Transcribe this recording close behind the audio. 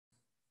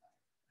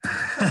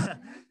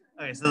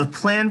Okay, so the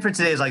plan for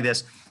today is like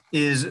this: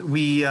 is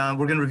we're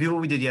going to review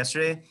what we did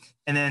yesterday,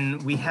 and then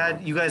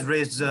you guys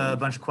raised a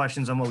bunch of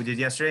questions on what we did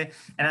yesterday,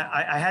 and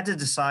I had to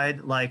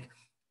decide, like,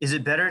 is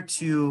it better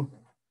to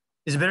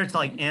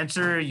like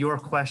answer your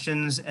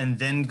questions and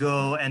then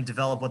go and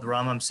develop what the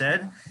Rambam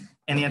said?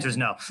 And the answer is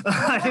no.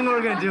 I think what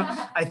we're going to do,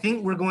 I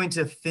think we're going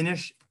to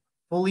finish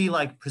fully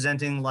like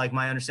presenting like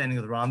my understanding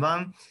of the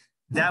Rambam.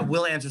 That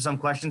will answer some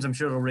questions. I'm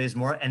sure it'll raise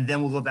more, and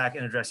then we'll go back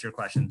and address your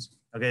questions.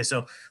 Okay,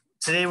 so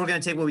today we're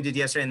going to take what we did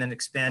yesterday and then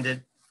expand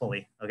it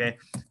fully. Okay,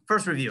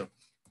 first review.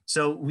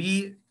 So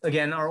we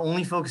again are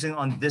only focusing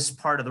on this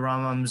part of the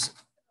Rambam's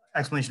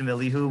explanation of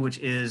Elihu, which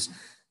is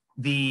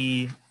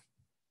the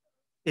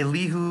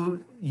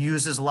Elihu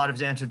uses a lot of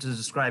his answer to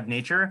describe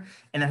nature,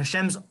 and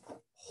Hashem's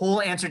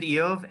whole answer to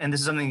Iov, and this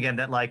is something again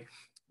that like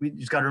we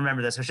just got to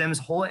remember this. Hashem's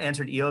whole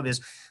answer to Iov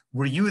is,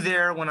 were you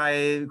there when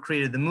I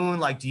created the moon?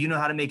 Like, do you know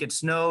how to make it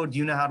snow? Do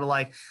you know how to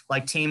like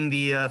tame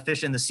the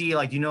fish in the sea?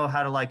 Like, do you know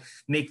how to like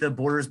make the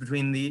borders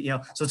between the,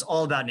 so it's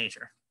all about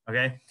nature.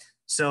 Okay.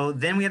 So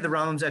then we have the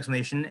Rambam's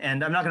explanation,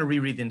 and I'm not going to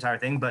reread the entire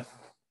thing, but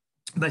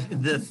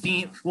the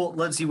theme, well,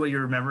 let's see what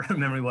your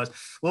memory was.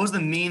 What was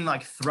the main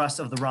like thrust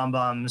of the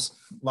Rambam's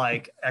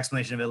like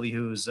explanation of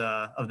Elihu's,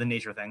 of the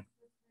nature thing?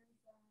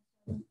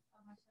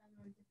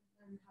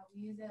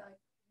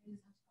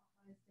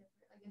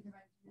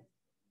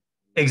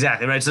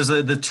 Exactly, right.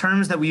 So the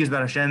terms that we use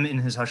about Hashem in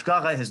his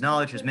hashgacha, his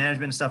knowledge, his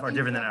management and stuff are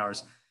different than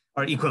ours,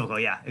 are equivocal.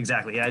 Yeah,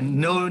 exactly. Yeah,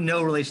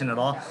 no relation at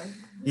all.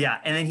 Yeah,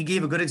 and then he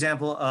gave a good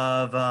example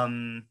of,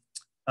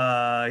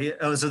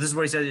 so this is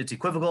where he said it's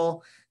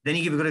equivocal. Then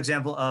he gave a good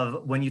example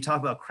of when you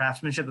talk about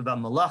craftsmanship, about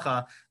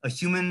malacha, a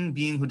human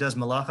being who does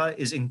malacha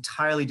is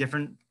entirely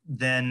different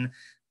than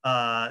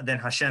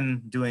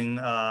Hashem doing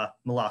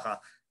malacha.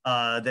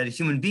 That a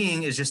human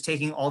being is just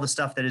taking all the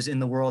stuff that is in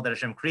the world that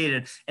Hashem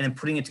created and then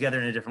putting it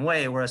together in a different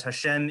way, whereas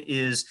Hashem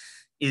is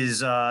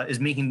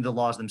making the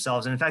laws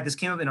themselves. And in fact, this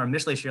came up in our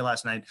Mishlei shir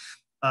last night.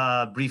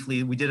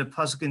 Briefly, we did a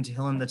pasuk in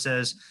Tehillim that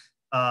says,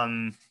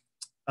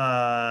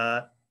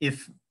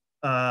 if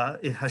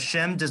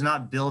Hashem does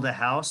not build a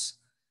house,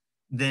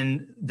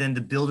 then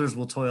the builders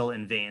will toil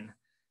in vain.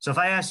 So if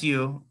I ask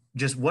you,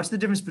 just what's the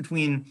difference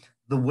between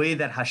the way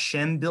that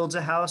Hashem builds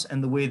a house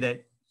and the way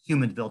that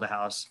humans build a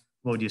house?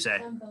 What would you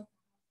say?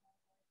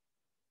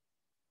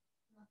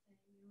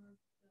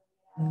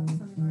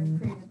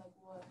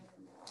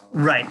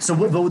 Right. So,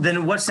 but then,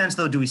 in what sense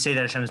though do we say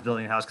that Hashem is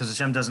building a house? Because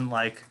Hashem doesn't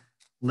like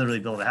literally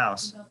build a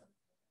house.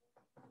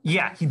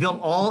 Yeah,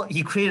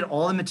 he created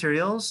all the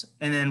materials,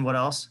 and then what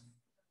else?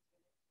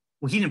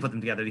 Well, he didn't put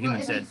them together. The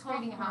humans did.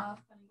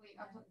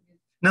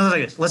 No,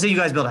 like this. Let's say you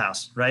guys build a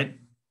house, right?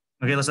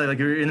 Okay, let's say like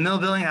you're in the middle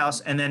of building a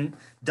house, and then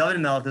David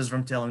Melech, this is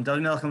from Tehillim,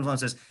 David Melech comes along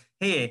and says,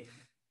 hey,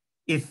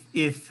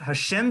 if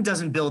Hashem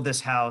doesn't build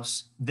this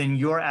house, then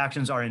your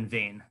actions are in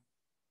vain.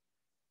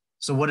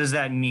 So what does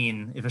that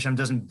mean if Hashem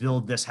doesn't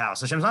build this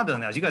house? Hashem's not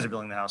building the house. You guys are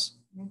building the house.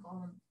 Make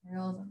all the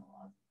materials and the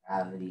laws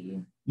of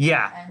gravity.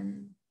 Yeah.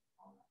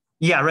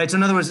 Yeah, right. So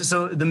in other words,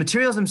 so the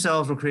materials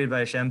themselves were created by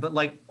Hashem, but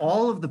like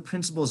all of the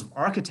principles of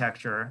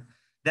architecture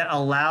that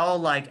allow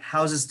like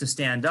houses to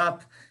stand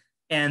up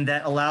and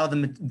that allow the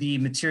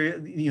material,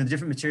 the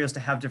different materials to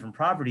have different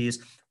properties,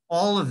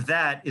 all of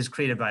that is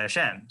created by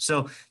Hashem.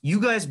 So you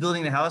guys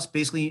building the house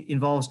basically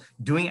involves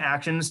doing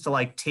actions to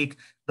like take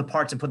the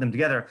parts and put them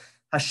together.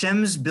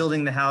 Hashem's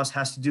building the house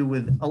has to do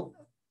with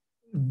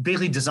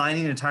basically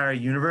designing an entire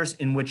universe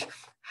in which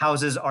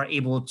houses are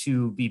able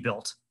to be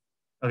built.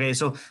 Okay,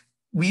 so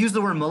we use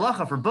the word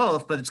malacha for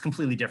both, but it's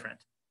completely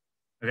different.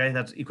 Okay,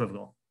 that's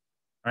equivocal,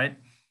 right?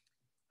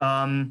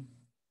 And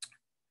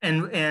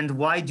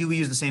why do we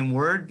use the same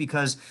word?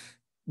 Because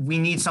we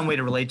need some way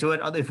to relate to it.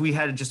 If we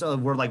had just a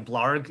word like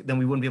blarg, then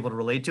we wouldn't be able to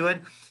relate to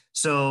it.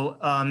 So,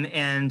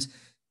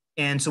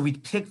 and so we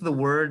pick the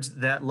words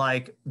that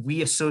like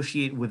we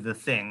associate with the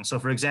thing. So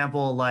for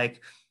example,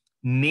 like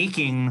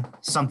making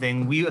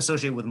something, we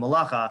associate with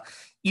malacha.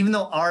 Even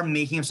though our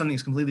making of something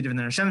is completely different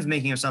than Hashem's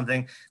making of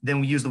something, then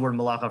we use the word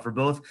malacha for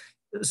both.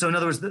 So in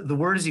other words, the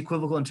word is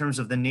equivocal in terms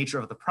of the nature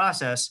of the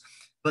process,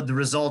 but the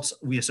results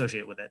we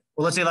associate with it.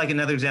 Well, let's say like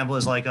another example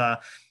is like,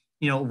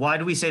 why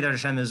do we say that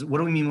Hashem is, what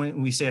do we mean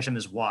when we say Hashem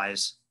is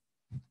wise?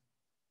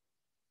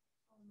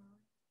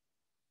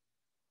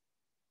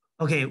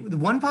 Okay,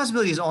 one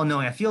possibility is all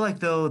knowing. I feel like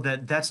though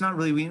that's not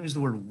really, we use the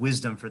word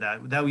wisdom for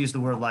that. That we use the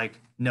word like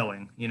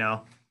knowing,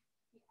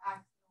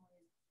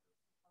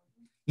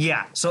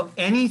 Yeah, so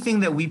anything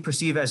that we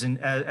perceive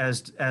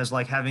as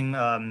like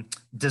having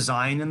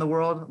design in the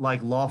world,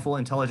 like lawful,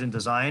 intelligent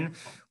design,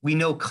 we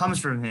know comes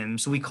from him.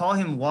 So we call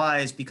him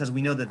wise because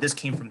we know that this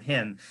came from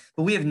him,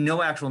 but we have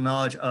no actual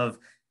knowledge of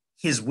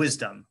his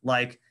wisdom.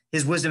 Like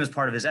his wisdom is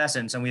part of his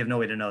essence, and we have no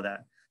way to know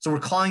that. So we're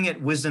calling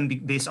it wisdom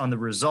based on the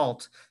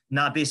result,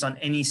 not based on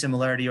any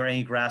similarity or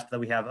any grasp that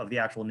we have of the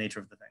actual nature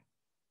of the thing.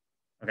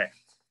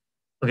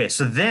 Okay,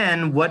 so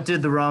then what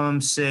did the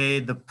Rambam say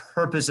the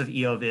purpose of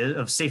Iyov is,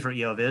 of Sefer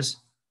Iyov is?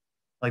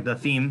 Like the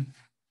theme?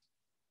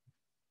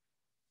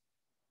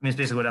 I mean, it's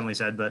basically what Emily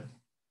said, but.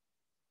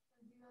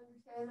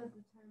 say that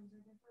the terms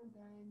are different,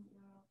 then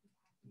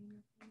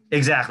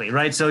exactly,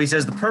 right? So he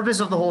says the purpose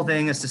of the whole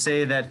thing is to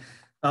say that,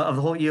 of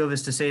the whole Iyov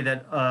is to say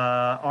that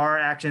our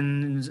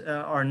actions,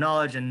 our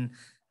knowledge and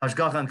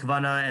hashgacha and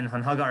kavana and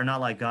hanhaga are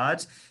not like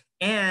God's.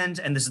 And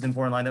this is the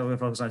important line that we're going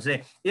to focus on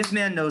today. If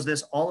man knows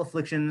this, all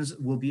afflictions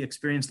will be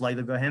experienced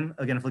lightly by him.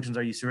 Again, afflictions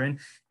are Yisurin,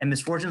 and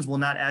misfortunes will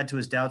not add to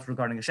his doubts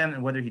regarding Hashem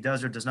and whether he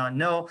does or does not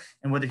know,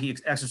 and whether he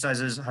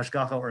exercises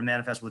hashgacha or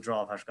manifest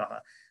withdrawal of hashgacha.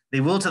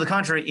 They will, to the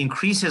contrary,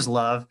 increase his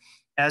love,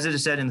 as it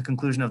is said in the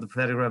conclusion of the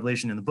prophetic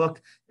revelation in the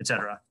book,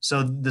 etc.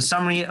 So the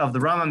summary of the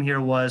Rambam here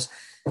was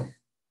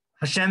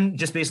Hashem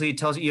just basically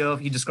tells Eov,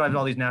 he described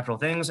all these natural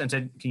things and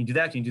said, can you do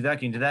that? Can you do that?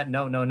 Can you do that?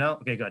 No, no, no.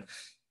 Okay, good.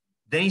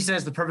 Then he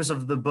says the purpose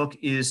of the book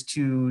is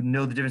to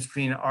know the difference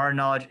between our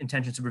knowledge,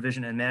 intention,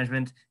 supervision, and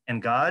management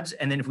and God's.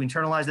 And then if we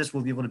internalize this,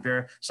 we'll be able to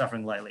bear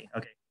suffering lightly.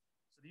 Okay.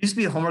 So there used to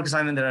be a homework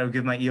assignment that I would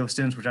give my Eov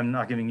students, which I'm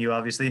not giving you,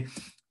 obviously,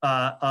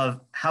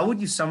 of how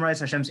would you summarize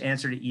Hashem's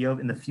answer to Eov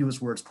in the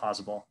fewest words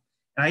possible?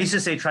 And I used to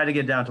say, try to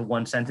get it down to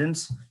one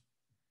sentence,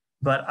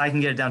 but I can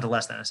get it down to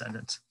less than a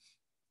sentence.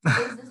 Is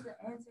this the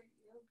answer?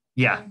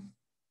 Yeah.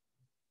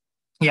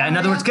 Yeah, in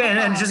other words,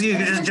 and just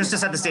to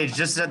set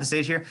the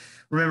stage, here,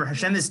 remember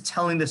Hashem is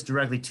telling this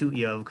directly to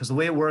Eov, because the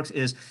way it works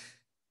is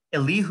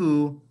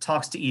Elihu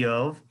talks to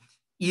Eov.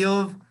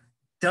 Eov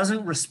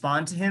doesn't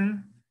respond to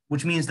him,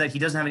 which means that he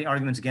doesn't have any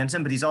arguments against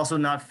him, but he's also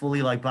not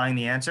fully like buying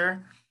the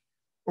answer,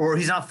 or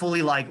he's not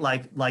fully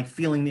like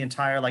feeling the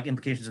entire like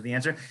implications of the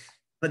answer.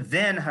 But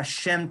then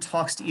Hashem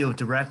talks to Eov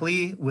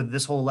directly with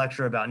this whole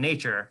lecture about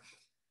nature.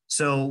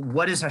 So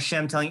what is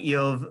Hashem telling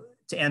Eov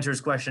to answer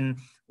his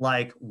question?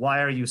 Like,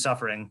 why are you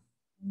suffering?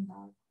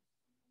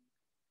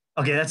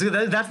 Okay, that's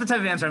the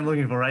type of answer I'm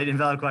looking for, right?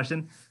 Invalid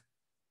question.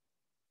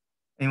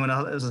 Anyone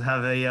else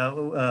have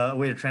a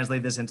way to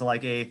translate this into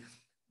like a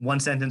one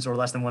sentence or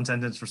less than one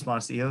sentence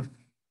response to Eov?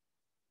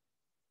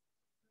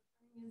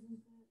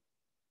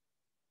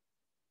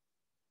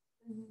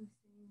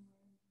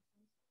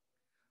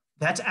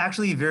 That's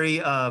actually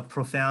very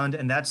profound,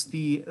 and that's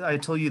I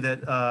told you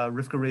that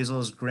Rivka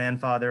Razel's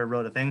grandfather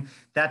wrote a thing.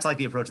 That's like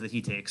the approach that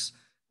he takes.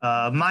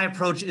 My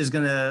approach is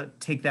going to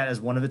take that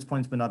as one of its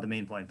points, but not the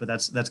main point. But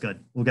that's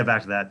good. We'll get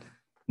back to that.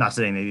 Not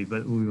today, maybe,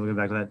 but we will get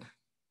back to that.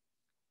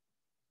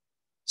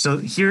 So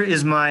here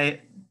is my,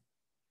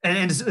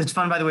 and it's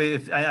fun, by the way.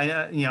 If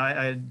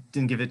I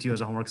didn't give it to you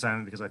as a homework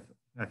assignment because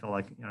I felt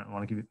like I don't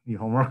want to give you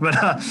homework, but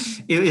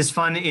it is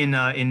fun in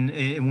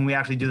when we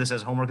actually do this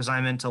as a homework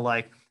assignment to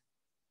like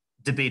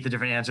debate the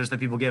different answers that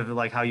people give,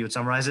 like how you would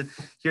summarize it.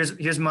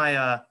 Here's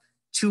my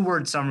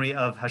 2-word summary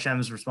of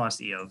Hashem's response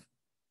to Eov.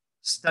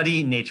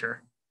 Study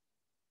nature.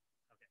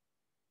 Okay.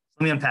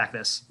 Let me unpack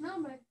this.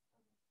 No, but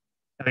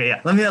okay,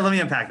 yeah. Let me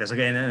unpack this.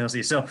 Okay, and then we'll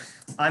see. So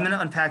I'm going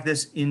to unpack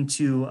this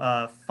into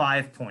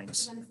 5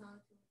 points.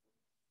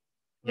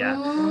 Yeah.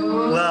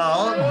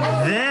 Well,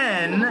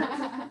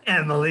 then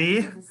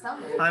Emily,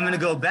 I'm going to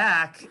go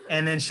back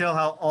and then show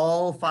how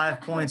all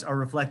 5 points are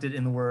reflected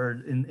in the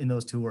word in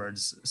those 2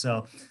 words.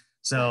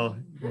 So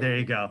there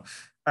you go.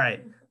 All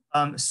right.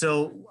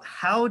 So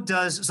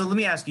let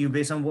me ask you,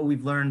 based on what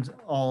we've learned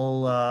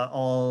all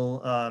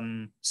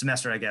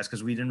semester, I guess,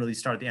 because we didn't really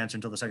start the answer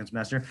until the second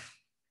semester,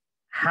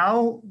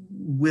 how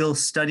will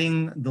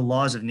studying the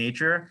laws of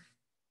nature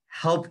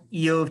help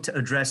Eov to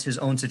address his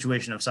own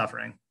situation of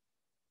suffering?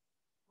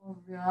 we'll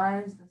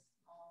realize the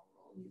small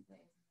role he plays.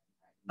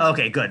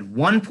 Okay, good.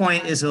 1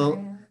 point is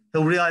he'll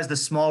realize the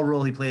small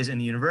role he plays in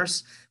the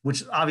universe,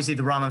 which obviously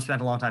the Rambam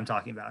spent a long time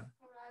talking about.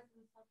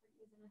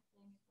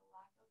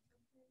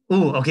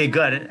 Ooh, okay,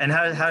 good. And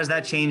how does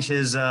that change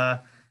his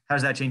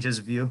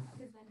view?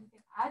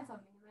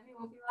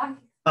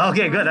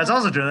 Okay, good. That's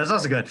also true. That's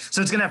also good.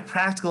 So it's going to have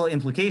practical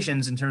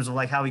implications in terms of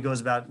like how he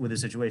goes about with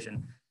his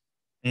situation.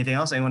 Anything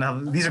else? Anyone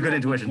have? These are good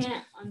intuitions.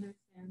 Can't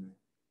understand.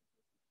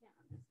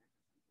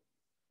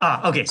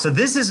 Okay. So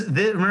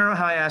remember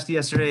how I asked you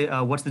yesterday,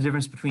 what's the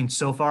difference between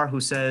Sofar, who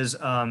says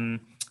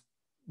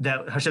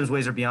that Hashem's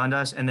ways are beyond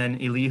us, and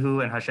then Elihu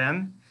and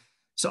Hashem?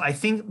 So I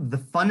think the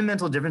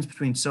fundamental difference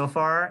between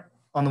Sofar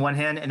on the one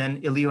hand, and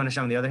then Elihu and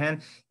Hashem on the other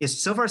hand, is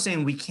Sofar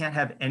saying we can't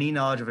have any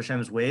knowledge of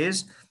Hashem's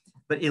ways,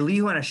 but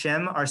Elihu and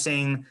Hashem are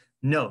saying,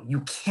 no,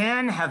 you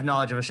can have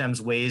knowledge of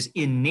Hashem's ways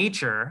in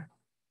nature.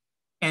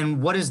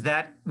 And what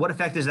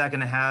effect is that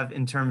going to have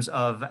in terms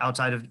of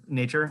outside of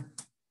nature,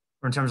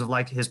 or in terms of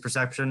like his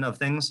perception of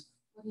things?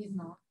 What he's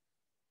not.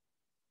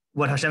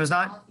 What Hashem is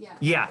not? Yeah.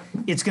 Yeah,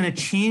 it's going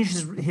to change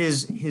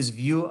his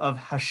view of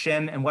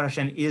Hashem and what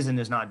Hashem is and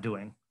is not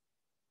doing.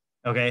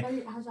 Okay. But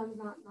Hashem's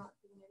not doing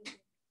anything.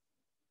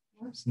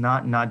 It's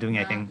not doing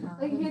anything.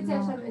 Like you can say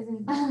Hashem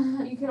isn't.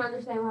 You can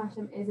understand what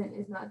Hashem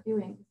is not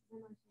doing.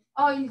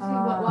 Oh, you see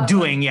what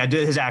doing, yeah,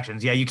 his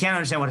actions. Yeah, you can't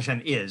understand what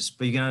Hashem is,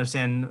 but you can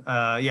understand.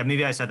 Yeah,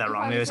 maybe I said that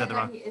wrong. Maybe I said that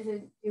wrong. He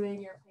isn't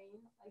doing your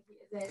pain. Like he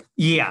isn't.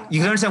 Yeah,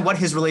 you can understand what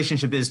his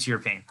relationship is to your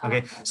pain.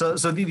 Okay, so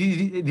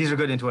these are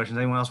good intuitions.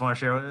 Anyone else want to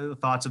share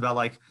thoughts about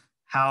like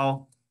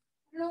how?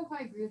 I don't know if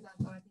I agree with that,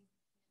 though. I think.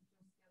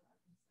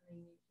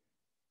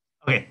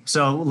 Okay,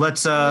 so let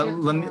me. Is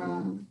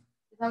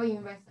that what you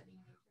mean by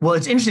studying nature? Well,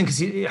 it's interesting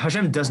because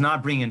Hashem does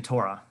not bring in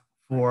Torah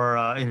for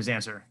in his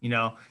answer,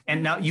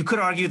 and now you could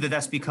argue that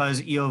that's because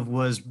Iov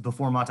was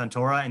before Matan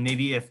Torah, and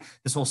maybe if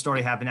this whole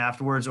story happened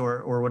afterwards,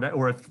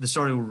 or if the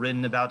story were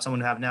written about someone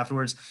who happened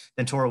afterwards,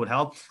 then Torah would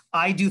help.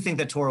 I do think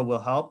that Torah will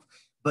help,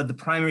 but the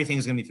primary thing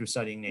is going to be through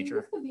studying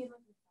nature.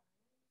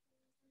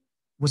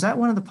 Was that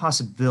one of the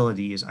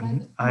possibilities?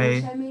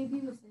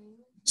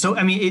 So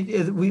I mean,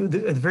 at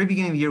the very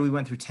beginning of the year, we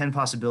went through 10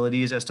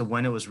 possibilities as to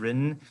when it was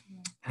written.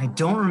 And I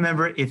don't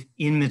remember if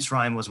in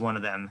Mitzrayim was one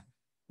of them.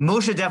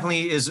 Moshe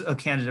definitely is a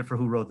candidate for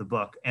who wrote the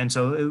book. And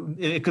so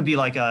it could be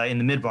like in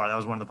the Midbar, that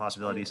was one of the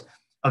possibilities.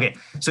 Okay,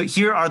 so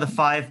here are the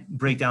 5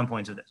 breakdown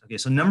points of this. Okay,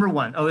 so number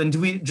 1, and do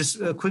we just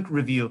a quick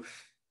review.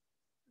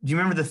 Do you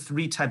remember the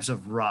 3 types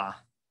of Ra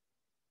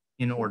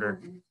in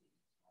order?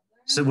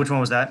 So which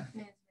one was that?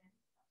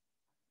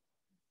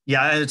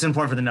 Yeah, it's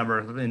important for the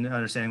number in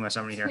understanding my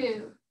summary here.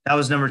 2. That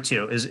was number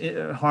 2, is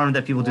harm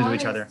that people do to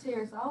each other. To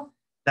yourself.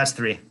 That's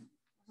 3.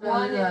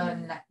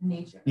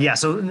 Nature. Yeah,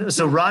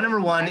 so Ra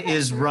number 1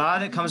 is Ra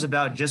that comes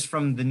about just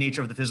from the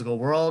nature of the physical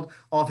world.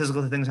 All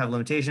physical things have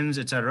limitations,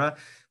 etc.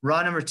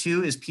 Ra number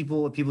 2 is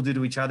what people do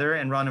to each other,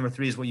 and Ra number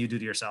 3 is what you do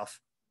to yourself.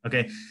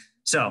 Okay,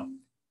 so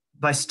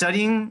by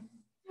studying.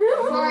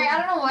 Sorry, I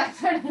don't know why I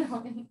started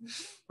holding.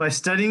 By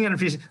studying and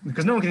appreciating,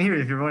 because no one can hear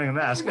you if you're wearing a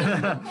mask.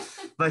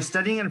 By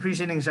studying and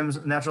appreciating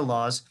Hashem's natural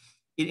laws,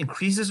 it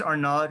increases our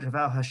knowledge of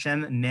how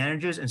Hashem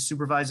manages and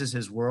supervises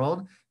his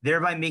world,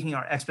 thereby making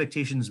our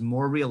expectations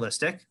more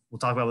realistic. We'll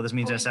talk about what this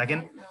means in a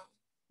second.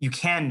 You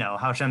can know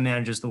how Hashem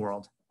manages the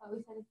world.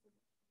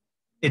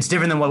 It's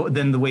different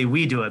than the way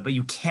we do it, but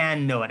you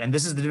can know it. And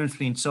this is the difference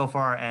between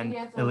Shofar and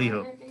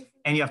Elihu.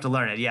 And you have to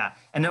learn it, yeah.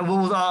 And then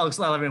I'll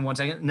elaborate in 1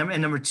 second.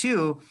 And number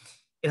 2,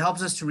 it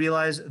helps us to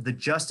realize the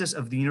justice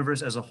of the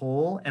universe as a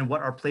whole and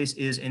what our place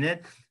is in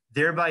it,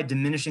 thereby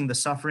diminishing the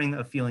suffering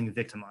of feeling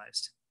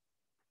victimized.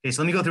 Okay,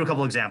 so let me go through a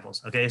couple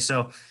examples. Okay,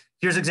 so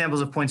here's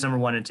examples of points number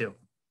 1 and 2.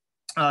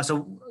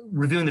 So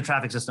reviewing the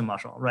traffic system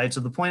mushal, right? So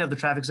the point of the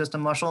traffic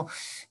system mushal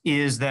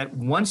is that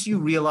once you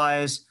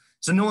realize,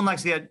 so no one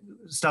likes to get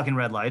stuck in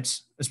red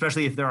lights,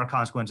 especially if there are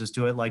consequences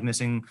to it, like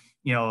missing,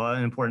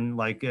 an important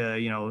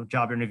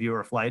job interview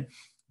or flight.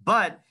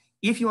 But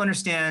if you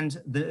understand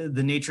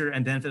the nature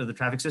and benefit of the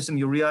traffic system,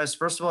 you'll realize,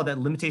 first of all, that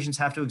limitations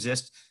have to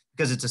exist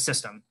because it's a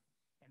system.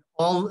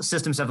 All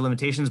systems have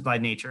limitations by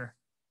nature,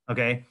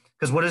 okay?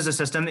 Because what is a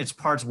system? It's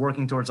parts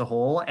working towards a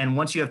whole. And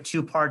once you have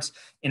 2 parts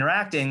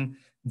interacting,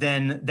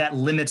 then that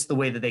limits the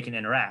way that they can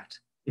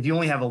interact. If you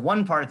only have a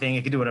 1-part thing,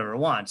 it can do whatever it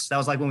wants. That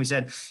was like when we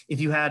said, if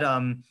you had,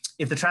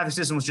 if the traffic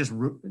system was just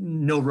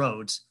no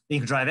roads, then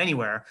you could drive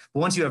anywhere.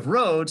 But once you have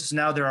roads,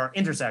 now there are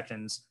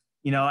intersections,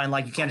 and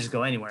like you can't just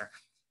go anywhere.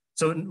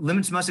 So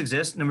limits must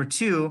exist. Number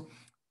 2,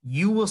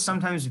 you will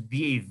sometimes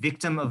be a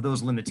victim of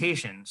those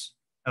limitations.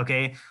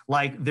 Okay,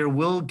 like there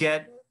will be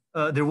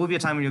a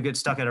time when you'll get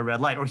stuck at a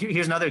red light. Or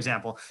here's another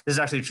example. This is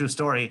actually a true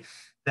story.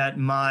 That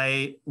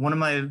one of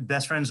my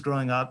best friends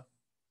growing up,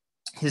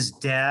 his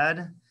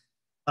dad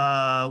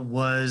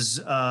was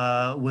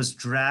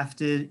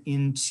drafted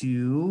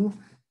into.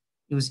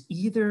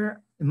 It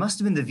must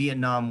have been the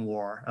Vietnam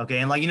War. Okay,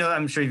 and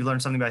I'm sure you've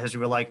learned something about history.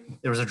 Where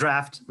there was a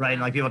draft, right?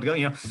 And people had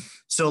to go.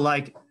 So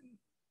like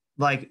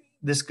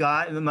this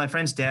guy, my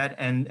friend's dad,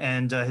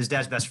 and his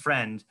dad's best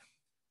friend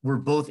were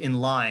both in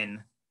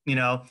line, and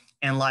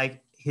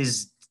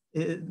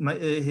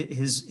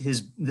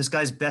this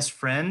guy's best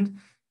friend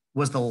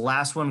was the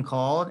last one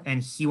called,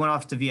 and he went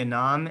off to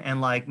Vietnam, and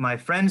my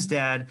friend's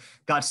dad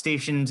got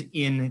stationed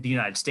in the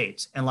United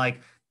States, and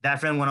that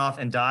friend went off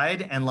and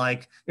died, and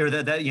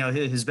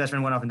his best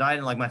friend went off and died,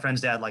 and my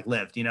friend's dad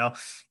lived,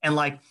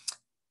 and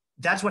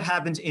that's what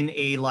happens in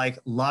a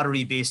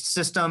lottery-based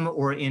system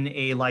or in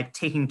a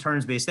taking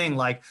turns-based thing.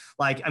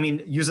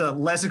 Use a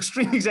less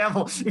extreme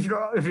example.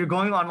 If you're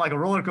going on a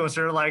roller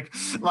coaster,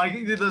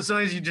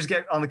 sometimes you just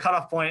get on the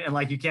cutoff point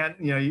and you can't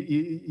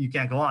you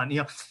can't go on.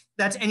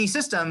 That's any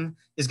system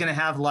is going to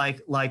have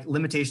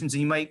limitations,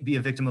 and you might be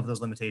a victim of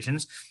those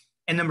limitations.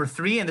 And number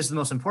 3, and this is the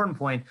most important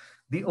point,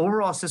 the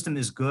overall system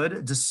is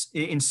good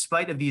in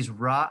spite of these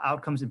raw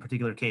outcomes in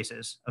particular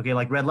cases. Okay,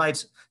 like red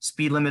lights,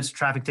 speed limits,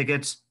 traffic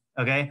tickets.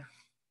 Okay,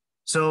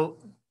 so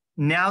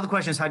now the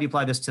question is, how do you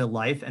apply this to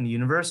life and the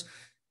universe?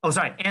 Oh,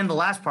 sorry. And the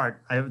last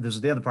part, this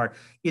is the other part.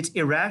 It's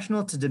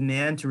irrational to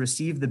demand to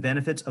receive the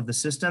benefits of the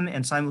system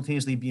and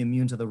simultaneously be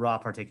immune to the raw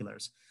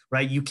particulars,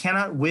 right? You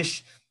cannot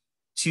wish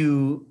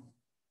to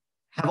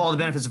have all the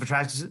benefits of a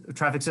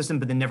traffic system,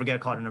 but then never get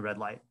caught in a red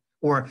light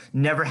or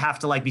never have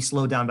to be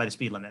slowed down by the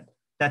speed limit.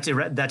 That's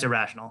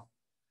irrational.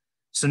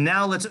 So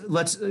now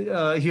let's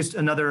here's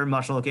another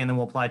mushal, okay, and then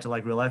we'll apply it to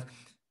real life.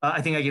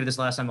 I think I gave this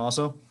last time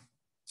also.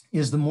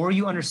 Is the more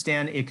you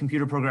understand a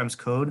computer program's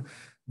code,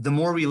 the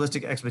more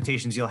realistic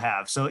expectations you'll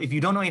have. So if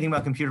you don't know anything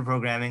about computer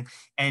programming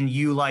and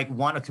you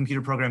want a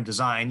computer program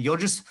design, you'll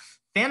just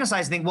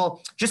fantasize and think,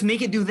 well, just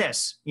make it do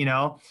this,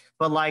 But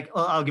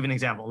I'll give an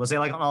example. Let's say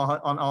on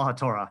Al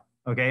HaTorah,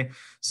 okay?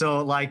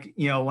 So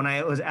when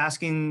I was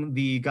asking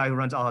the guy who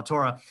runs Al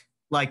HaTorah,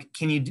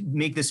 can you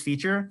make this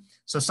feature?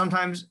 So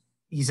sometimes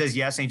he says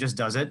yes, and he just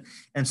does it.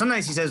 And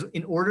sometimes he says,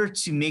 in order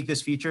to make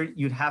this feature,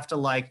 you'd have to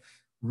like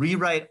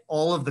rewrite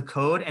all of the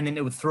code, and then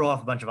it would throw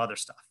off a bunch of other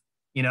stuff,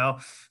 you know?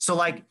 So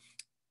like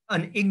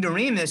an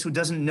ignoramus who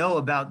doesn't know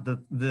about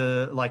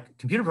the like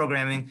computer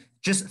programming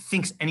just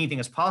thinks anything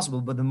is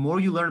possible. But the more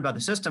you learn about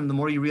the system, the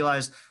more you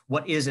realize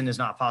what is and is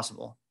not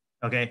possible,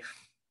 okay?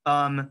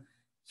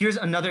 Here's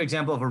another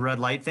example of a red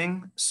light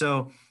thing.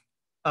 So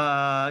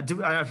I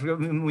forget,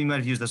 we might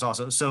have used this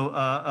also. So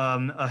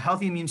a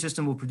healthy immune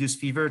system will produce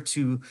fever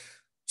to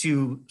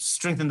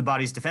strengthen the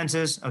body's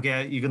defenses.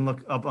 Okay, you can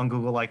look up on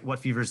Google like what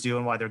fevers do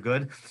and why they're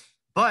good.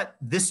 But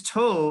this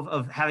tove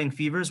of having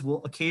fevers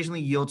will occasionally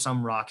yield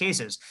some raw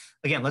cases.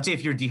 Again, let's say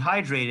if you're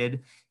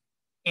dehydrated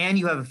and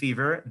you have a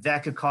fever,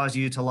 that could cause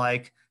you to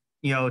like,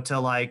 you know, to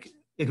like,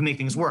 it can make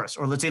things worse.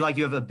 Or let's say like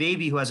you have a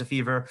baby who has a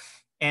fever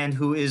and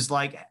who is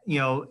like, you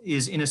know,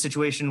 is in a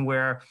situation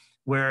where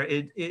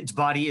its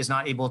body is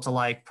not able to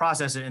like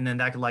process it, and then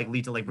that could like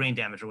lead to like brain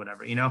damage or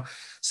whatever, you know?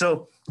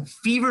 So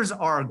fevers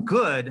are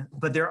good,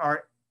 but there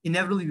are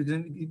inevitably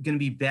going to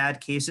be bad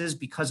cases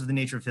because of the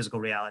nature of physical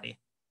reality,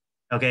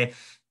 okay?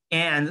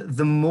 And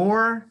the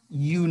more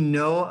you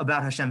know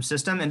about Hashem's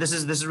system, and this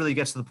is really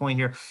gets to the point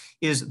here,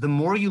 is the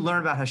more you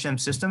learn about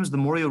Hashem's systems, the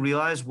more you'll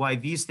realize why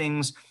these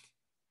things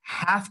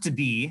have to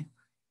be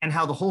and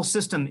how the whole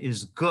system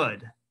is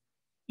good,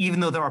 even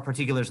though there are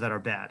particulars that are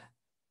bad.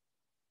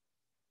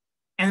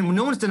 And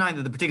no one's denying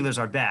that the particulars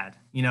are bad,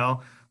 you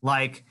know,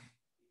 like,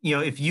 you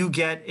know, if you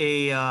get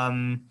a,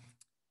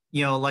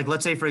 you know, like,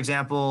 let's say, for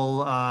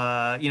example,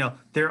 you know,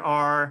 there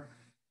are,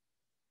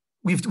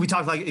 we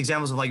talked like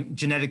examples of like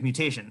genetic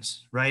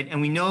mutations, right? And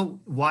we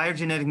know why are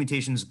genetic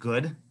mutations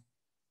good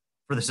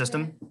for the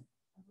system?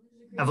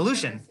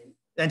 Evolution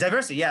and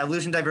diversity. Yeah,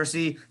 evolution,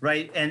 diversity,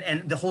 right?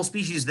 And the whole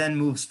species then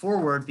moves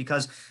forward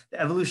because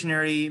the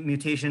evolutionary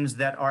mutations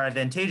that are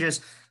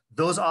advantageous,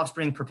 those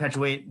offspring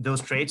perpetuate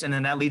those traits, and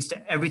then that leads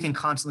to everything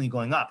constantly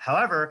going up.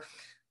 However,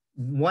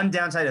 one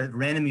downside of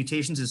random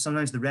mutations is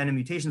sometimes the random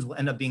mutations will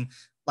end up being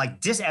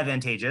like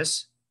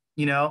disadvantageous,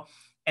 you know,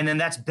 and then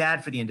that's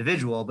bad for the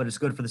individual, but it's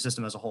good for the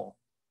system as a whole,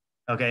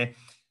 okay?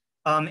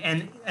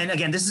 And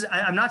again, this is,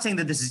 I'm not saying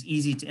that this is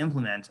easy to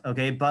implement,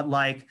 okay? But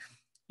like,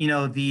 you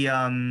know, the,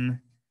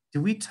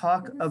 do we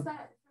talk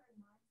about,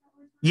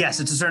 yes,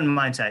 it's a certain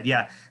mindset,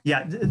 yeah.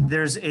 Yeah,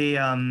 there's a,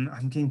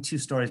 I'm getting two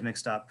stories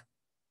mixed up.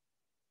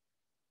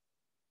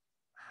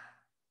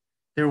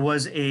 There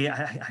was a,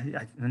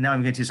 now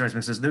I'm getting two stories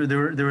mixed up.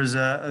 There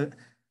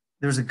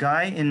was a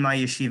guy in my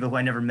yeshiva who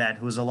I never met,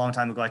 who was a long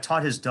time ago. I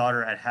taught his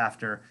daughter at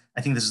Hafter.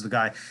 I think this is the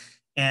guy.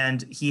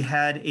 And he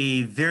had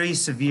a very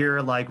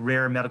severe, like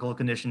rare medical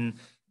condition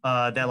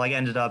that like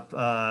ended up,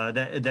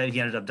 that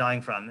he ended up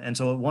dying from. And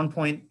so at one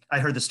point, I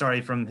heard the story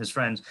from his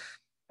friends.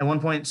 At one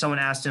point, someone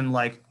asked him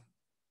like,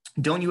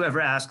 don't you ever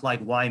ask like,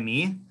 why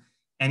me?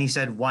 And he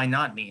said, why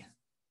not me?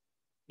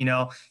 You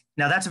know,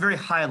 now that's a very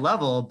high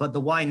level, but the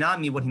why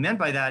not me, what he meant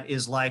by that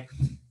is like,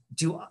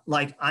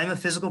 I'm a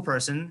physical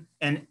person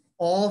and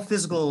all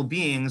physical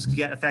beings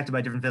get affected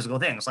by different physical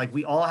things. Like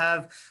we all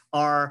have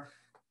our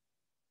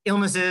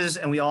illnesses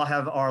and we all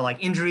have our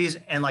like injuries,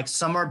 and like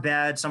some are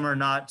bad, some are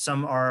not,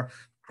 some are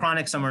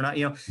chronic, some are not,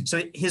 you know?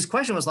 So his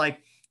question was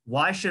like,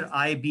 why should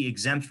I be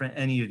exempt from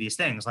any of these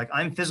things? Like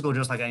I'm physical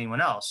just like anyone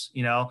else,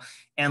 you know?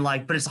 And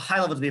like, but it's a high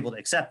level to be able to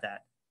accept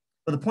that.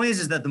 But the point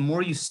is that the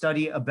more you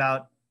study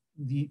about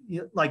the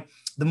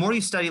more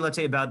you study, let's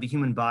say, about the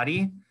human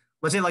body,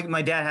 let's say like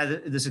my dad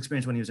had this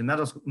experience when he was in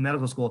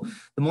medical school,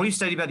 the more you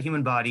study about the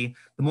human body,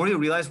 the more you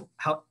realize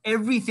how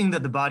everything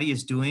that the body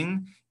is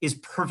doing is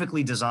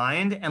perfectly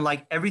designed, and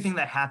like everything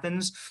that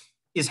happens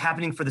is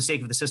happening for the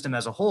sake of the system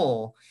as a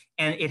whole,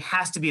 and it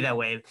has to be that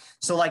way.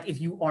 So like if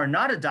you are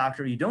not a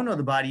doctor, you don't know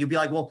the body, you'll be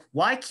like, well,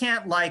 why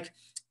can't like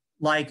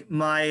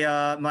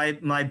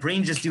my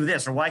brain just do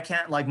this, or why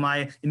can't like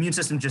my immune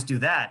system just do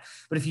that?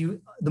 But if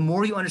you, the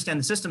more you understand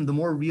the system, the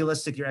more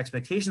realistic your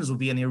expectations will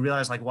be, and you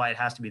realize like why it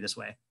has to be this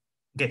way.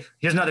 Okay,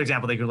 here's another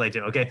example they can relate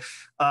to. Okay,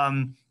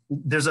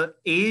 there's an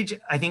age,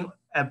 I think,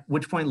 at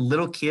which point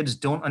little kids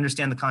don't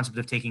understand the concept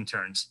of taking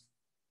turns,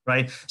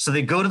 right? So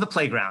they go to the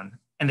playground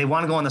and they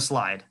want to go on the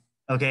slide.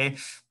 Okay,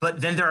 but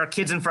then there are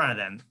kids in front of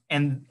them,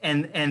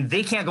 and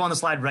they can't go on the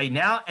slide right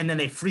now, and then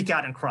they freak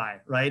out and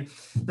cry, right?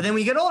 But then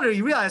when you get older,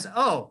 you realize,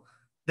 oh,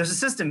 there's a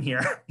system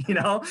here, you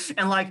know?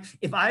 And like,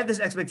 if I have this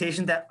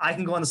expectation that I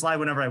can go on the slide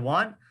whenever I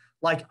want,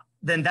 like,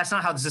 then that's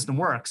not how the system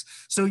works.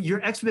 So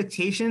your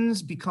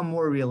expectations become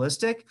more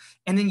realistic,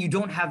 and then you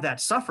don't have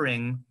that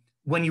suffering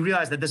when you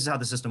realize that this is how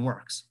the system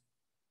works.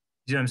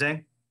 Do you know what I'm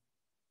saying?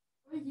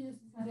 What if you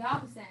just say the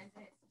opposite and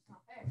say it's not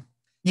fair?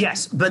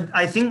 Yes, but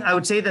I think I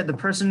would say that the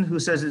person who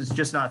says it's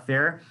just not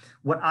fair,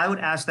 what I would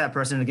ask that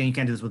person, again, you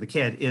can't do this with a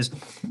kid, is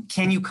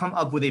can you come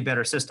up with a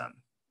better system?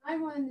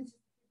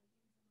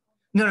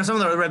 No, some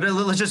of the, right, but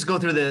let's just go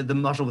through the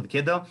muscle with the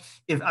kid though.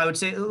 If I would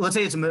say, let's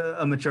say it's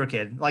a mature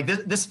kid, like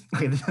this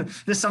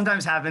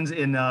sometimes happens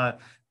in,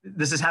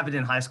 this has happened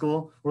in high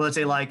school, or let's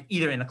say like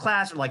either in a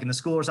class or like in the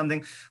school or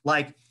something,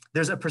 like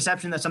there's a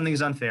perception that something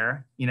is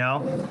unfair, you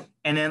know,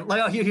 and then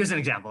like, oh, here's an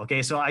example.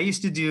 Okay. So I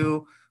used to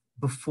do,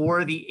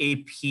 before the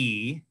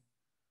AP,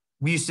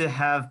 we used to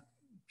have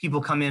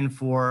people come in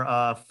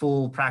for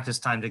full practice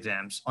timed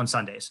exams on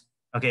Sundays.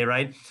 Okay.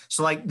 Right.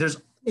 So like,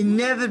 there's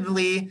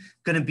inevitably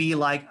going to be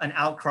like an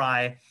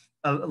outcry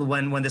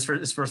when this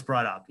is first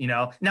brought up, you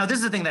know. Now this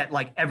is the thing that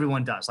like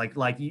everyone does,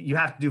 like you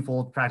have to do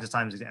full practice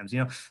times exams,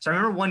 you know. So I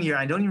remember one year,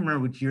 I don't even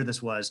remember which year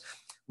this was,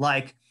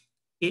 like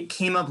it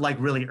came up like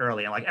really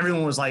early, and like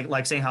everyone was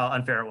like saying how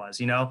unfair it was,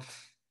 you know.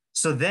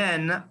 So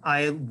then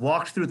I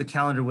walked through the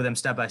calendar with them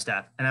step by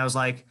step, and I was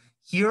like,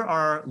 here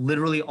are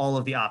literally all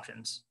of the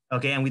options,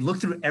 okay. And we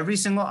looked through every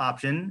single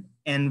option,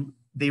 and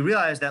they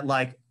realized that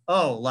like,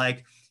 oh,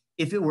 like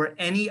if it were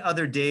any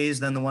other days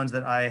than the ones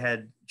that I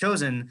had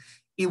chosen,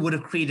 it would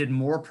have created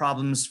more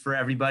problems for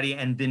everybody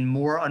and been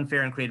more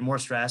unfair and created more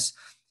stress.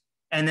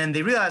 And then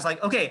they realized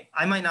like, okay,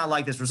 I might not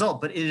like this result,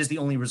 but it is the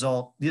only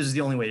result. This is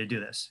the only way to do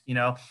this, you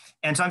know?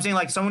 And so I'm saying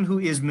like someone who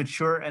is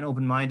mature and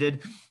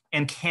open-minded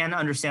and can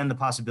understand the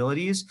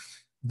possibilities,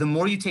 the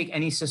more you take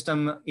any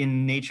system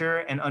in nature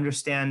and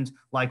understand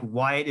like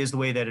why it is the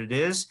way that it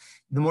is,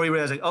 the more you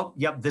realize like, oh,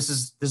 yep, this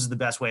is the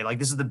best way. Like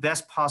this is the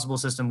best possible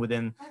system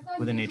within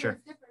nature.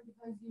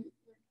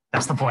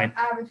 That's the point.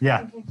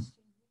 Yeah.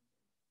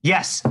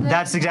 Yes,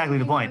 that's exactly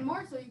the point.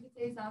 More so you could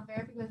say it's not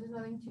fair because there's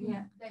nothing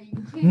that you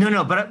can change.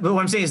 No, but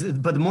what I'm saying is,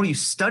 but the more you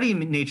study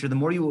nature, the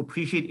more you will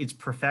appreciate its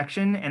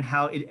perfection and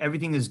how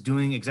everything is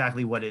doing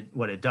exactly what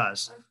it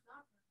does.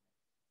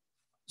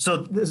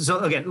 So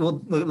again,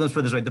 well, let's put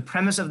it this way: the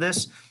premise of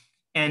this,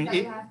 and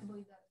you have to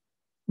believe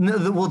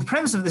that. No, the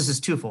premise of this is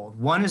twofold.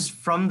 One is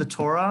from the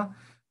Torah.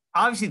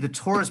 Obviously, the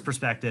Torah's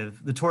perspective,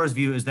 the Torah's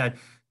view is that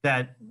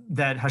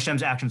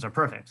Hashem's actions are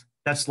perfect.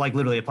 That's like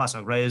literally a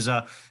pasuk, right?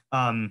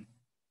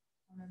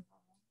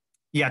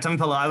 Yeah, Tamim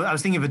Polo. I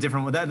was thinking of a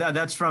different one.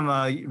 That's from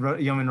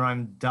Yom and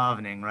Rhyme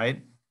davening,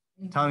 right?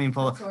 Tamim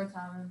Polo.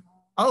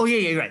 Oh yeah,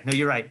 you're right. No,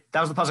 you're right.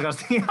 That was the pasuk I was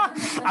thinking.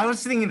 I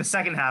was thinking the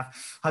second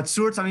half.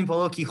 Hatsur Tamim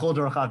Polo ki chol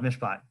dorachav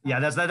mishpat. Yeah,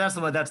 that's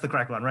the one. That's the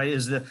correct one, right?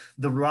 Is the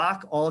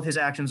rock? All of his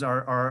actions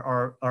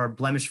are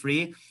blemish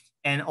free,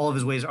 and all of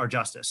his ways are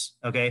justice.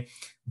 Okay,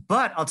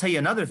 but I'll tell you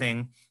another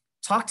thing.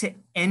 Talk to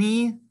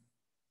any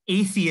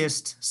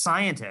atheist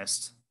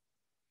scientist,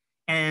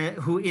 and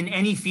who in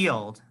any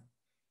field,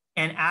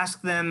 and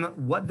ask them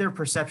what their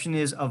perception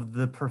is of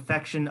the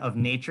perfection of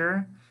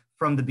nature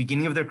from the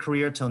beginning of their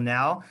career till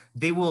now.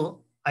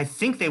 I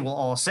think they will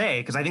all say,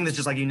 because I think that's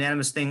just like a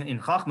unanimous thing in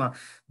Chachma,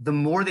 the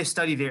more they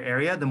study their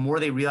area, the more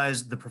they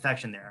realize the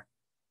perfection there,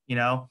 you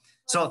know?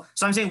 So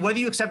I'm saying whether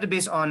you accept it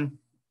based on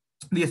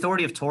the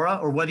authority of Torah,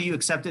 or whether you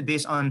accept it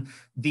based on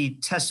the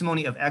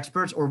testimony of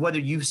experts, or whether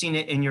you've seen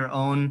it in your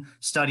own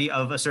study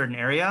of a certain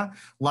area,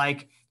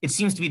 like it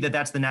seems to be that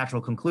that's the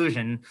natural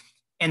conclusion.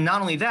 And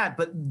not only that,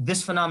 but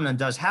this phenomenon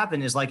does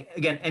happen is like,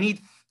 again,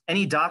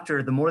 any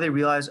doctor, the more they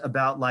realize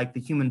about like the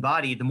human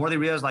body, the more they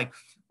realize like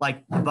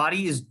the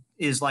body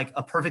is like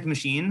a perfect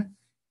machine,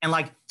 and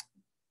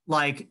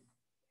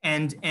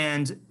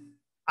and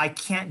I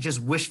can't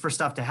just wish for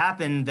stuff to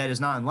happen that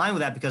is not in line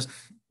with that, because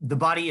the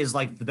body is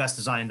like the best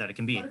design that it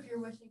can be. What if you're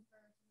wishing for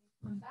it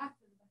to come back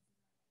to the best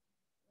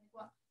design?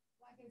 Like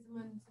why can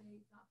someone say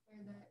it's not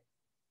fair that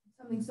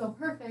something so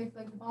perfect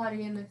like the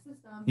body and the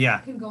system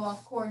can go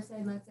off course,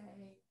 and let's say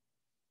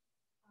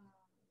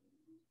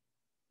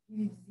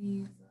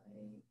disease,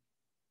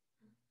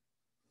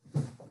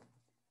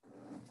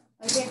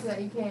 I can't do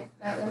that. You can't.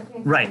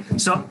 Right.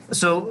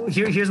 So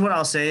here's what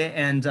I'll say,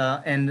 and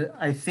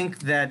I think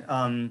that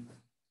I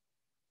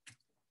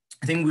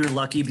think we're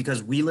lucky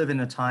because we live in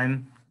a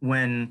time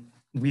when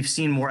we've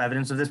seen more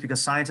evidence of this,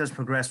 because science has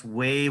progressed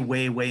way,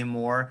 way, way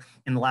more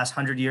in the last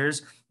 100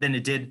 years than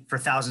it did for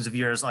thousands of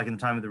years, like in the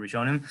time of the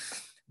Rishonim.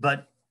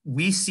 But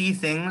we see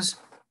things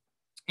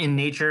in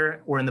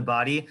nature or in the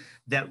body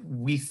that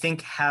we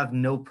think have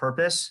no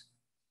purpose,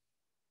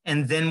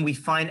 and then we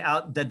find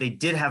out that they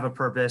did have a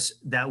purpose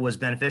that was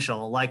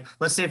beneficial. Like,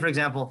 let's say, for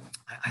example,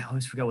 I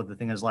always forget what the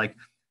thing is, like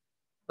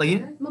with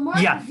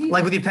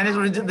the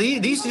appendix,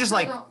 they used to just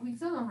like, we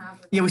still don't have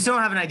it. Yeah, we still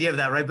don't have an idea of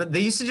that, right? But they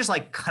used to just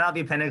like cut out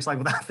the appendix like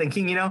without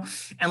thinking, you know?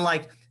 And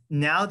like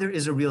now there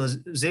is a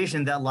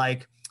realization that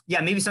like,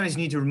 yeah, maybe sometimes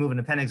you need to remove an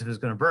appendix if it's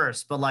going to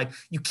burst, but like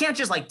you can't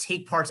just like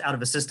take parts out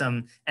of a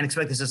system and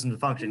expect the system to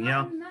function, you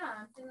know?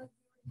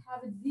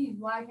 Have a disease.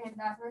 Why can't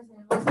that person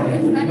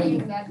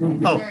studying that?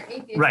 They're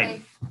atheist, right?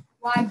 Like,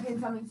 why can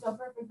something so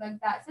perfect like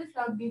that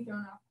system be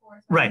thrown off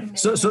course? Right.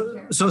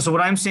 So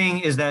what I'm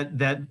saying is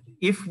that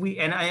if we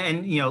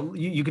and you know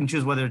you can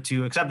choose whether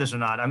to accept this or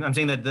not. I'm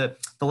saying that the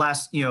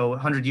last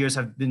 100 years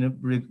have been a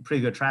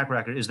pretty good track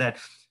record. Is that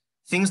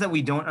things that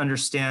we don't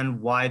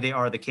understand why they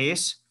are the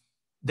case,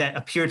 that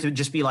appear to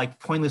just be like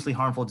pointlessly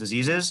harmful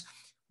diseases,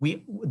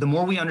 the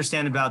more we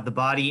understand about the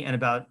body and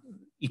about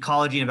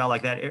ecology and about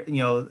like that,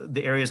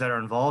 the areas that are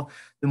involved,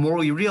 the more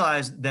we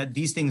realize that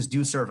these things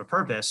do serve a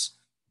purpose.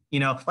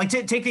 Like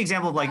take the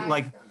example of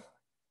like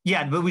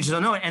Yeah, but we just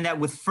don't know it. And that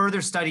with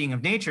further studying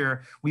of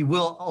nature, we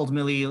will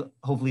ultimately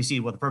hopefully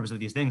see what the purpose of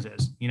these things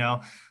is, you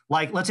know?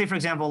 Like, let's say, for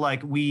example,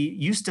 like we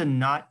used to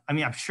not, I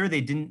mean, I'm sure they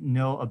didn't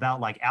know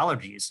about like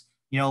allergies,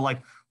 you know, like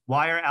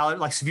why are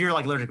like severe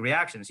like allergic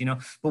reactions, you know?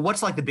 But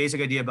what's like the basic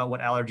idea about what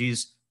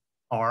allergies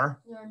are?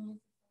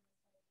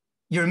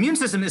 Your immune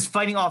system is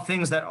fighting off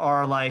things that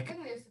are like,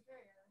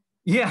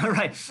 yeah,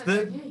 right.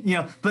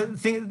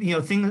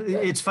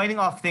 It's fighting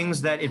off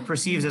things that it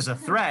perceives as a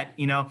threat,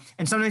 you know,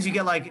 and sometimes you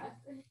get like a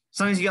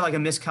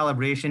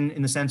miscalibration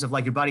in the sense of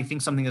like your body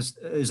thinks something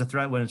is a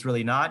threat when it's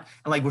really not.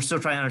 And like, we're still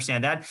trying to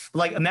understand that. But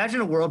like,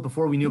 imagine a world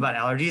before we knew about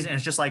allergies and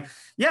it's just like,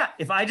 yeah,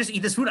 if I just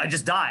eat this food, I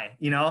just die,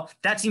 you know,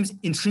 that seems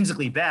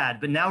intrinsically bad.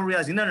 But now we're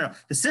realizing, no,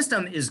 the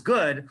system is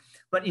good,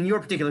 but in your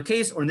particular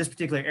case or in this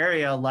particular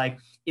area, like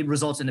it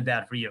results in a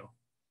bad for you.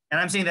 And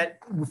I'm saying that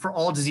for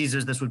all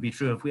diseases, this would be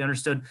true. If we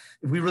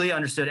really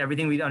understood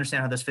everything, we'd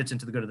understand how this fits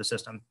into the good of the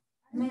system.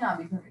 It may not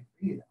be perfect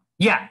for you, though.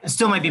 Yeah, it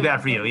still might be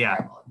bad for you. Yeah.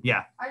 So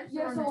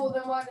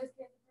then what is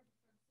system?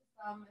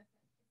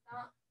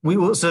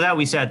 So that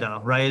we said though,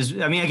 right?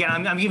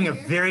 Again, I'm giving a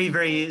very,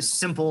 very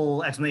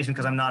simple explanation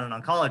because I'm not an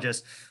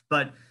oncologist,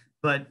 but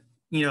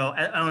you know,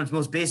 on its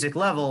most basic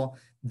level,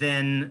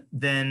 then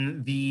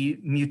the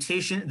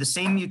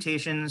same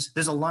mutations.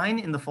 There's a line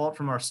in The Fault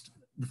in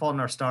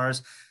Our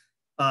Stars.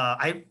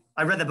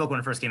 I read that book when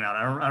it first came out.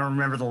 I don't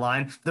remember the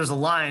line. There's a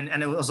line,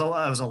 and it was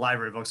a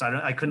library book, so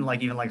I couldn't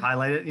like even like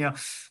highlight it. You know,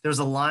 there's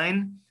a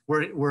line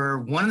where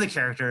one of the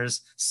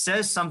characters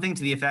says something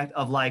to the effect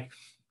of like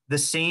the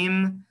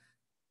same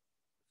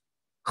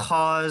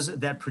cause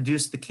that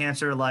produced the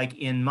cancer, like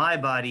in my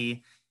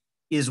body,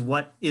 is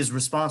what is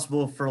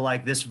responsible for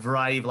like this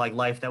variety of like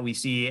life that we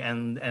see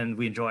and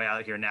we enjoy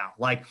out here now.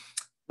 Like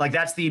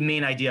that's the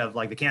main idea of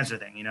like the cancer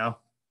thing, you know.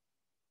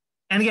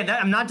 And again,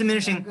 I'm not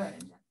diminishing.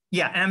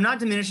 Yeah, and I'm not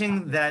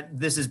diminishing that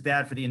this is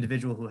bad for the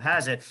individual who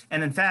has it.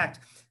 And in fact,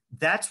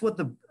 that's what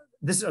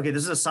this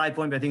is a side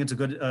point, but I think it's a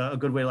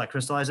good way to like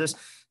crystallize this.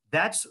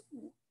 That's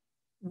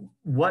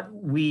what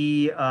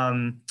we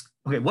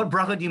what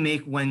bracha do you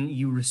make when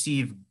you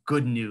receive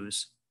good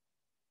news?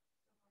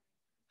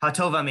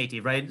 Hatova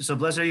meti, right? So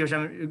blessed are you,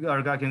 Hashem,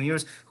 our God, King of the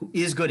universe, who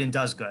is good and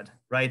does good,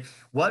 right?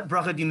 What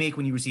bracha do you make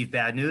when you receive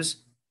bad news?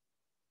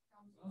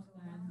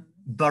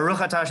 Baruch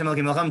atah Hashem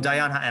Elokeinu melech haolam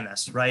dayan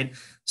ha'emes, right?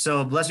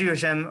 So blessed are you,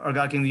 Hashem, our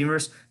God, King of the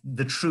universe,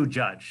 the true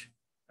judge.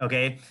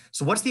 Okay,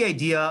 so what's the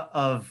idea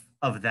of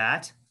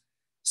that?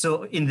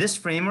 So in this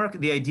framework,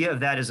 the idea of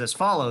that is as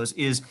follows: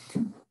 is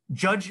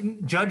judge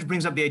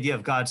brings up the idea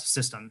of God's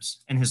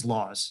systems and his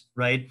laws,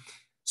 right?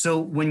 So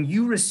when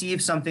you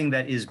receive something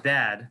that is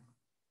bad,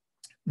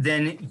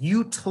 then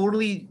you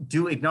totally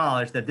do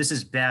acknowledge that this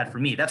is bad for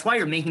me. That's why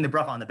you're making the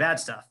bracha on the bad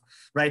stuff,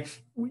 right?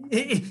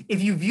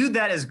 If you viewed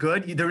that as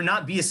good, there would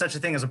not be such a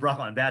thing as a bracha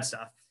on bad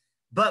stuff.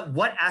 But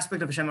what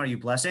aspect of Hashem are you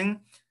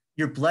blessing?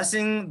 You're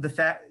blessing the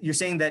fact, you're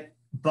saying that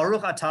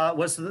Baruch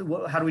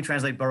atah, how do we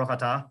translate Baruch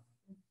atah?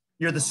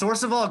 You're the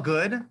source of all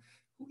good,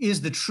 who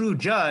is the true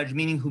judge,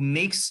 meaning who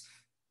makes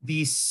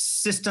these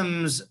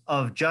systems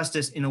of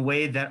justice in a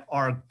way that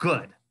are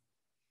good.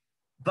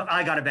 But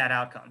I got a bad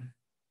outcome.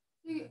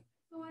 So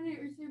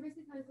you're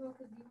basically kind of cool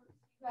because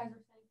you guys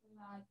are saying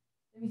that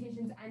the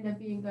mutations end up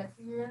being good.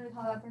 So you're going to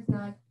tell that person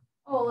like,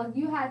 oh, like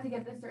you had to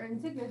get this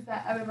certain sickness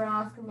that everyone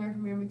else can learn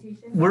from your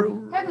mutation.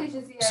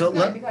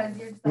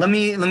 Let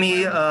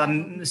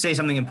me say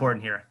something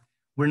important here.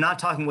 We're not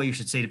talking what you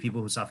should say to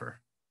people who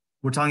suffer.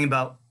 We're talking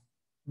about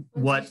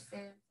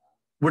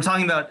we're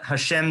talking about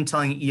Hashem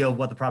telling Iov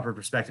what the proper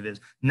perspective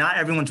is. Not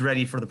everyone's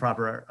ready for the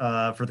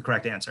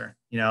correct answer,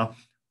 you know,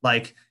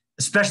 like,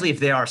 especially if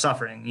they are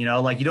suffering, you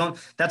know, like you don't,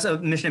 that's a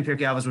mission in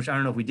Purkei Avos, which I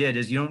don't know if we did,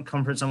 is you don't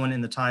comfort someone in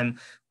their time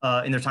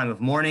of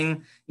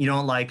mourning. You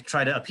don't like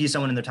try to appease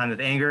someone in their time of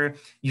anger.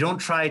 You don't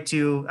try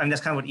to, I mean,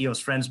 that's kind of what Iov's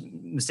friends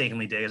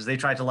mistakenly did, is they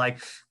tried to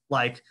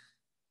like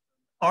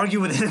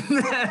argue with him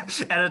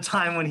at a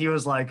time when he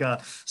was like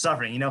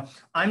suffering, you know.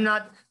 I'm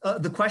not,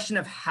 the question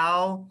of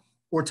how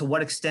or to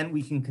what extent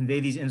we can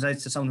convey these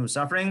insights to someone who's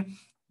suffering,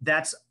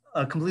 that's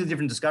a completely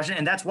different discussion.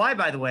 And that's why,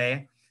 by the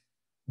way,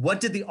 what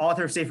did the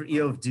author of Sefer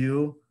Iyov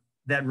do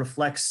that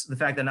reflects the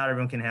fact that not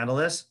everyone can handle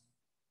this?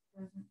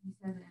 He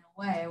says it in a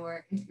way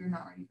where if you're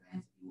not ready for the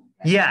answer, you won't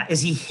get it. Yeah,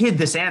 is he hid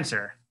this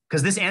answer?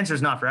 Because this answer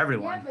is not for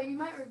everyone. Yeah, but you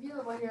might reveal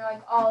it when you're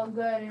like all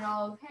good and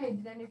all okay.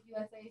 But then if you,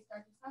 let's say,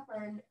 start to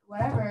suffer and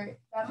whatever,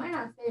 that might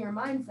not stay your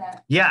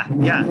mindset. Yeah,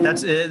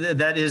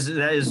 that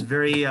is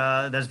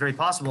very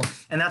possible,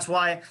 and that's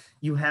why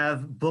you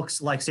have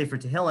books like Sefer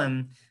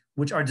Tehillim,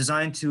 which are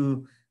designed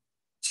to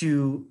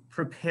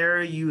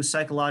prepare you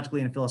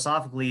psychologically and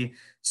philosophically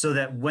so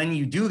that when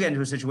you do get into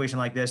a situation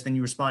like this, then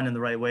you respond in the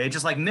right way.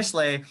 Just like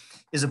Mishlei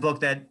is a book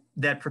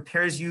that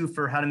prepares you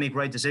for how to make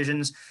right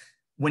decisions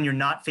when you're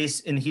not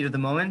faced in the heat of the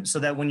moment, so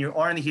that when you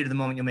are in the heat of the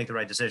moment, you'll make the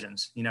right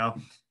decisions, you know?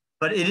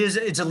 But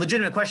it's a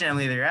legitimate question,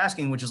 Emily, that you're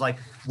asking, which is like,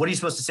 what are you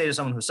supposed to say to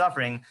someone who's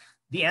suffering?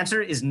 The answer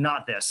is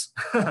not this.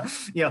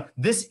 You know,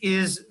 this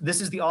is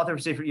the author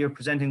of Sefer Iyov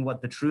presenting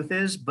what the truth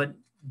is, but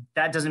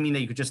that doesn't mean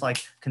that you could just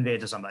like convey it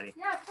to somebody.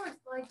 Yeah, of course.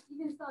 Like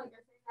even still,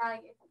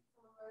 like if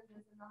someone learns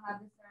this and they'll have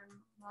this certain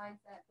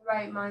mindset, the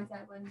right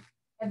mindset when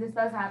if this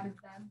does happen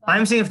to them. But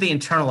I'm saying if they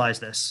internalize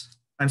this.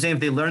 I'm saying if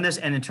they learn this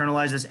and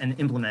internalize this and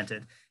implement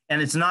it.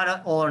 And it's not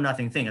an all or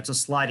nothing thing. It's a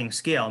sliding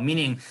scale,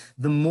 meaning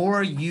the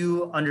more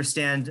you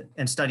understand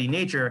and study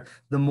nature,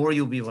 the more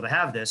you'll be able to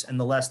have this, and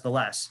the less, the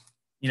less.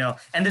 You know,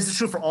 and this is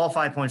true for all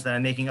 5 points that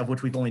I'm making, of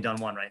which we've only done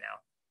one right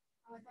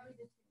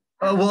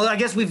now. Well, I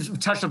guess we've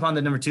touched upon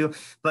the number 2,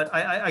 but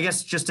I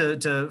guess just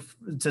to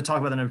talk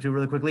about the number 2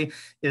 really quickly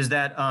is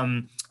that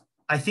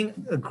I think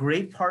a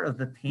great part of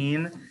the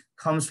pain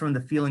comes from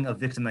the feeling of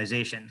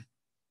victimization.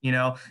 You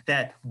know,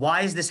 that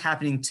why is this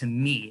happening to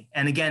me?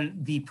 And again,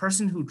 the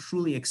person who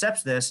truly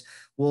accepts this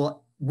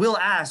will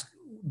ask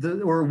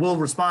or will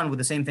respond with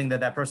the same thing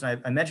that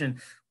person I mentioned,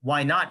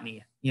 why not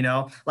me? You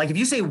know, like if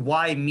you say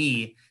why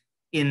me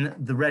in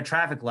the red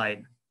traffic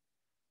light,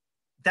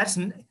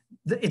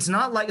 it's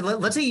not like,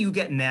 let's say you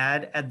get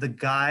mad at the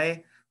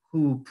guy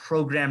who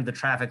programmed the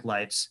traffic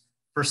lights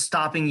for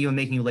stopping you and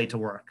making you late to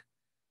work.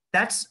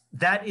 That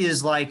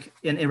is like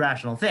an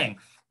irrational thing.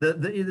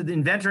 The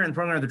inventor and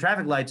programmer of the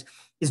traffic lights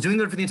is doing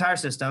good for the entire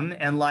system,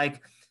 and like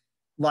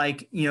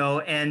you know,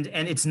 and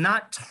it's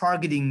not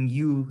targeting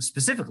you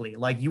specifically.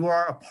 Like you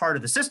are a part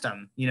of the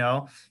system, you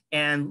know,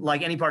 and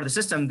like any part of the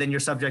system, then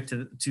you're subject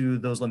to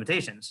those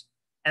limitations,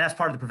 and that's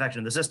part of the perfection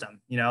of the system,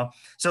 you know.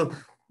 So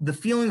the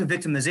feeling of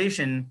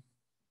victimization,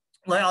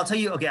 like I'll tell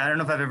you, okay, I don't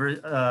know if I've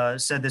ever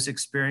said this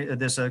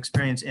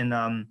experience in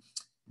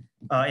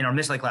our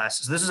Mishlei class.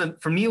 So this is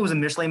for me, it was a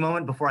Mishlei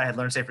moment before I had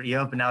learned Sefer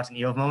Iyov, but now it's an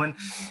Iov moment,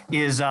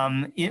 is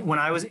when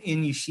I was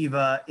in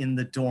yeshiva in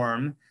the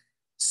dorm.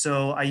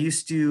 So I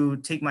used to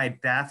take my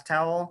bath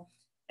towel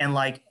and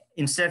like,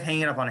 instead of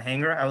hanging it up on a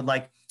hanger, I would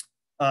like,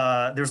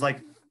 there's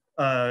like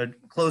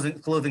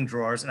clothing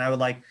drawers, and I would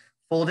like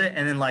fold it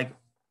and then like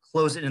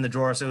close it in the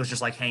drawer. So it was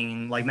just like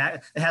hanging, like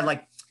it had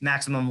like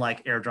maximum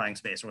like air drying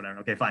space or whatever.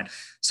 Okay, fine.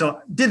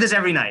 So did this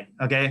every night.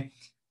 Okay.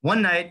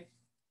 One night,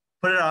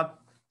 put it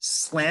up,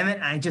 slam it,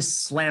 and I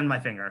just slammed my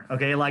finger.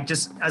 Okay, like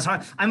just as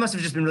hard. I must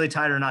have just been really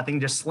tired or not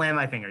thinking, just slam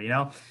my finger, you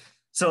know?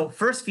 So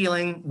first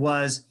feeling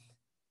was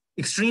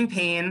extreme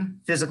pain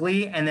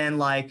physically, and then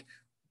like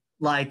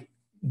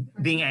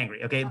being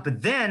angry. Okay,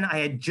 but then I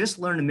had just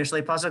learned a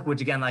Mishlei pasuk,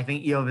 which again, I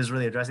think Iov is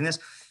really addressing this.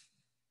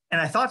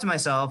 And I thought to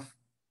myself,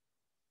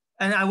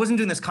 and I wasn't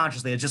doing this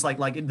consciously, it's just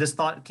like this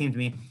thought came to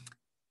me,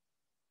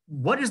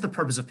 what is the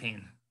purpose of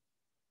pain?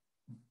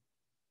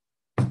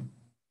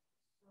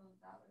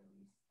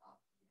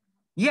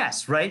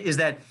 Yes, right? Is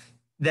that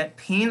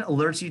pain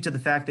alerts you to the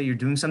fact that you're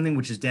doing something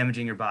which is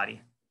damaging your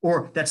body,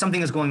 or that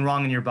something is going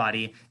wrong in your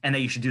body and that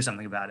you should do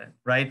something about it,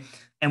 right?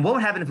 And what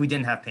would happen if we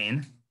didn't have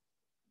pain?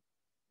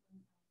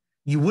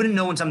 You wouldn't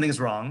know when something is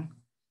wrong,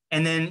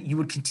 and then you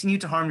would continue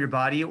to harm your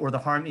body, or the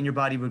harm in your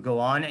body would go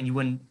on, and you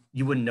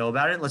wouldn't know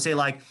about it. Let's say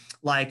like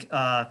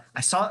I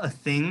saw a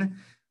thing.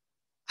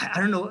 I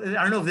don't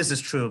know if this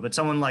is true, but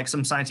someone like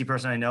some sciencey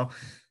person I know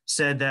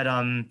said that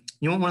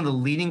you know what one of the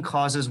leading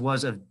causes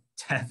was of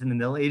death in the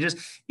Middle Ages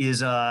is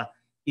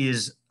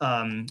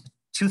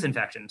tooth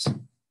infections,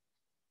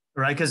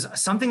 right? Because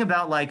something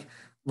about like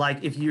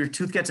if your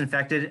tooth gets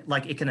infected,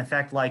 like it can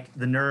affect like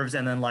the nerves,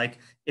 and then like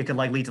it could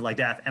like lead to like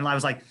death. And I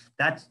was like,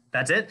 that's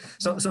it.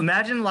 So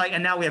imagine like,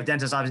 and now we have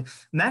dentists obviously.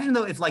 Imagine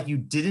though if like you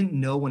didn't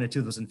know when a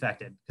tooth was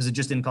infected because it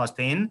just didn't cause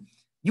pain,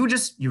 you would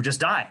just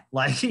die,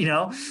 like, you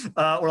know,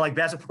 or like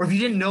bad, or if you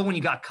didn't know when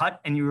you got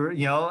cut and you were,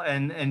 you know,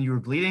 and you were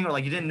bleeding, or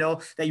like you didn't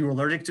know that you were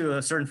allergic to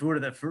a certain food, or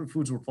that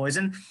foods were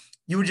poison,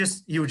 you would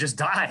just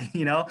die,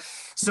 you know.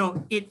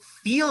 So it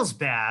feels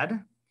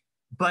bad,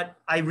 but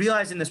I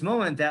realized in this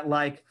moment that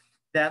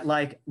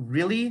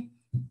really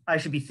I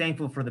should be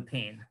thankful for the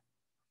pain.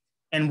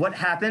 And what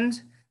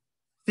happened?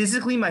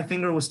 Physically, my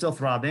finger was still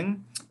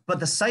throbbing, but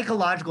the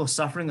psychological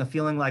suffering of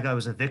feeling like I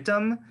was a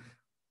victim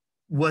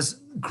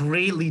was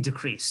greatly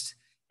decreased.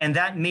 And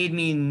that made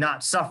me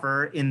not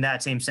suffer in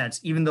that same sense,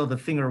 even though the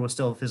finger was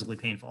still physically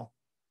painful,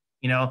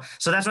 you know?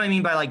 So that's what I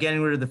mean by like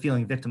getting rid of the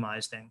feeling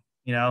victimized thing,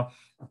 you know?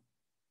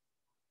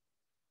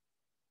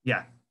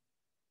 Yeah.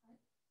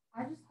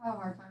 I just have a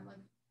hard time. Like,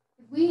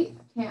 if we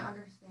can't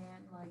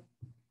understand,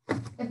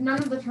 like, if none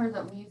of the terms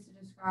that we use to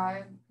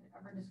describe could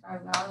ever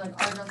describe God, like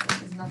our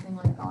justice is nothing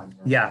like God's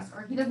justice. Yeah.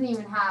 Or he doesn't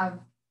even have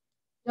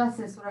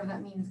justice, whatever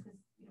that means, because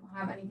we don't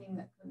have anything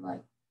that could like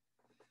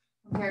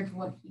compared to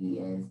what he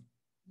is.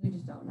 We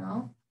just don't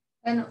know.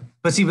 And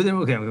but okay,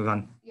 we'll go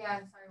on. Yeah,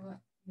 sorry, what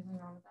is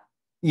wrong with that?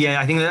 Yeah,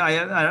 I think that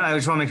I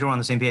just want to make sure we're on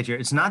the same page here.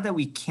 It's not that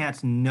we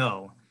can't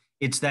know.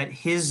 It's that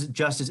his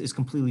justice is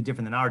completely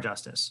different than our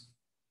justice.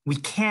 We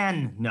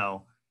can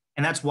know,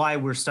 and that's why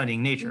we're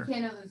studying nature. You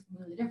can't know that it's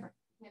completely different.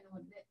 You can't know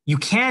what it is. You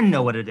can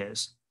know what it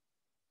is.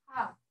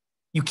 How?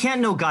 You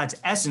can't know God's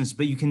essence,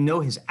 but you can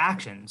know his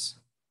actions.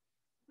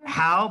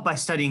 How? By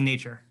studying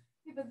nature.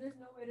 Yeah, but there's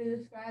no way to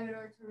describe it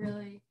or to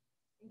really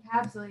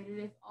encapsulate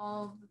it if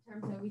all the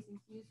terms that we seem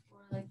to use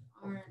for like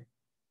aren't.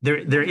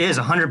 There is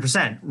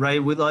 100%,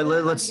 right? With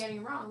let's. Getting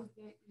it wrong.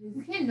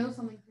 You can't know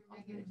something through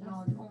negative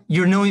knowledge only.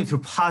 You're knowing through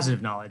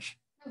positive knowledge.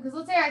 Because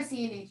let's say I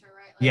see in nature,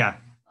 right? Like, yeah.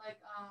 Like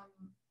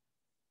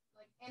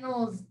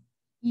animals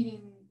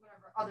eating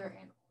whatever other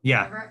animals.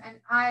 Yeah. Whatever, and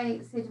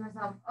I say to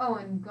myself, oh,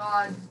 in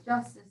God's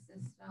justice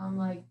system,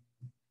 like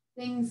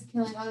things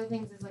killing other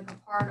things is like a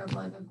part of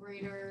like a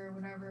greater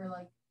whatever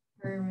like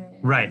pyramid,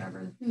 right?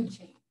 Whatever the food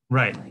chain,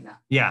 right? Like that.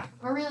 Yeah.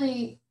 But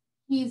really,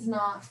 he's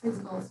not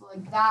physical, so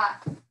like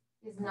that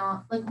is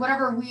not like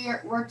whatever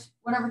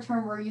whatever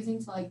term we're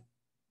using to like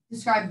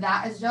describe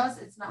that as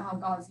just. It's not how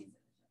God sees it.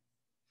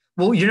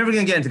 Well, you're never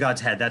going to get into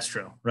God's head. That's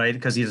true, right?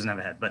 Because he doesn't have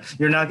a head. But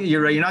you're right.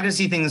 You're not going to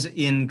see things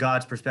in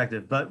God's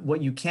perspective. But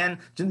what you can,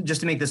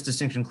 just to make this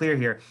distinction clear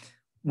here,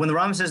 when the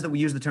Rambam says that we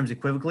use the terms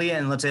equivocally,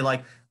 and let's say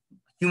like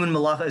human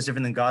malacha is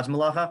different than God's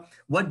malacha,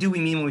 what do we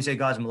mean when we say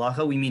God's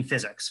malacha? We mean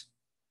physics.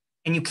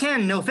 And you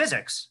can know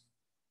physics.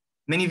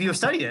 Many of you have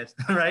studied it,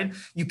 right?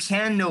 You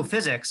can know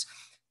physics.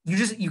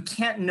 You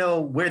can't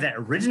know where that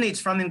originates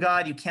from in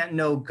God. You can't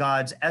know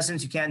God's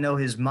essence. You can't know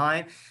his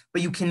mind,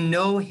 but you can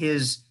know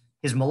his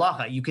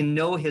malacha, you can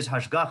know his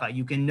hashgacha,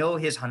 you can know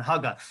his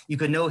hanhaga, you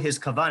can know his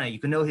kavana, you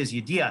can know his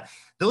yediyah.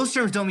 Those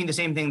terms don't mean the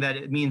same thing that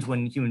it means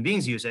when human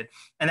beings use it.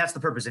 And that's the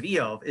purpose of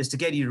Iyov, is to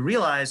get you to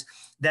realize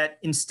that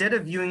instead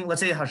of viewing, let's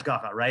say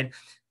hashgacha, right?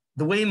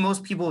 The way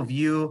most people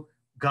view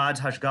God's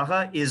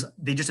hashgacha is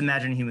they just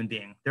imagine a human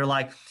being. They're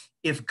like,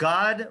 if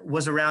God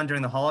was around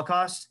during the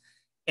Holocaust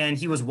and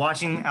he was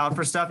watching out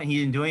for stuff and he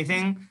didn't do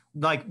anything,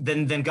 like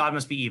then God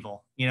must be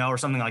evil, or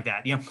something like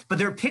that, But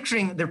they're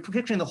picturing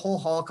the whole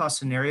Holocaust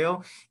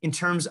scenario in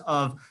terms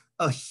of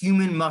a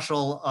human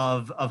mashal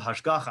of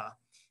hashgacha.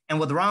 And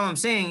what the Rambam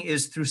is saying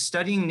is through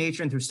studying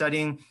nature and through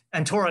studying,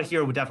 and Torah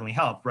here would definitely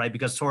help, right?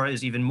 Because Torah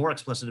is even more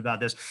explicit about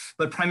this,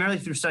 but primarily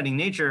through studying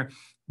nature,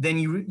 then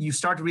you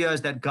start to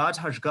realize that God's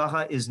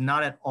hashgacha is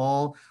not at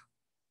all,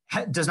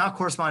 does not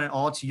correspond at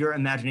all to your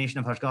imagination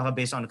of hashgacha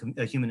based on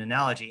a human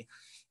analogy.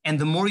 And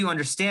the more you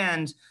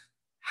understand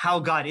how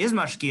God is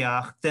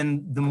mashgiach,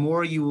 then the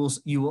more you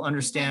will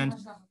understand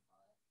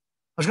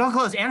hashgacha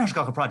klaus and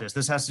hashgacha pratis.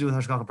 This has to do with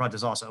hashgacha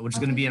pratis also, which is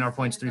going to be in our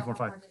points 3, 4,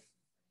 5.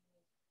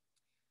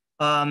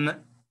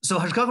 So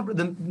hashgacha,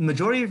 the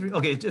majority of,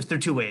 okay, there are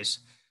two ways.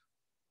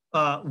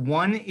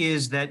 One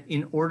is that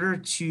in order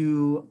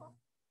to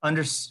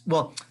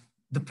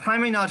the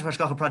primary knowledge of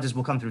hashgacha pratis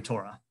will come through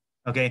Torah,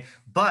 okay?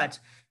 But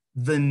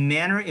the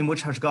manner in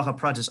which hashgacha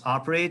pratis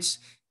operates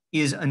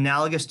is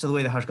analogous to the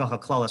way the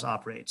hashgacha klaus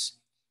operates.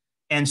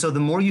 And so the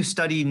more you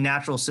study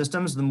natural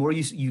systems, the more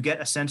you get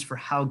a sense for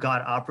how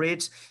God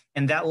operates,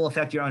 and that will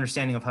affect your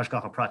understanding of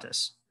hashgacha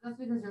pratis. That's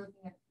because you're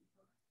looking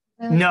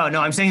at No,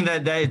 I'm saying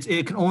that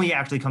it can only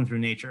actually come through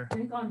nature.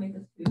 Didn't God make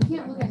us too? You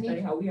can't look at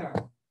study how we are.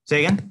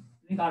 Say again?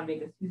 Didn't God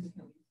make us too? So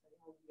can't we study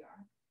how we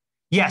are?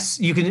 Yes,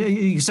 you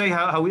can study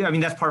how we. I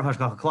mean, that's part of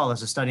hashgacha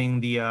klaus, is studying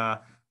the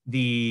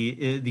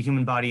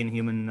human body and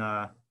human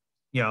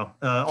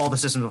all the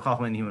systems of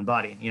chachma in the human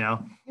body. You're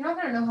not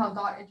going to know how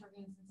God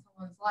intervenes in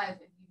someone's life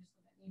if you just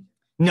look at nature.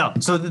 No,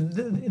 so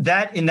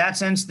that in that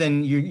sense,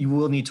 then you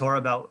will need Torah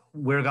about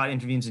where God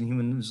intervenes in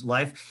human's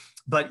life,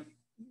 but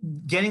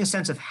getting a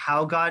sense of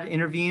how God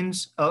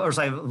intervenes, or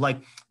sorry, like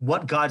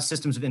what God's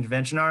systems of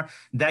intervention are,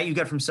 that you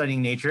get from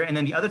studying nature. And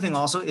then the other thing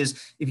also is,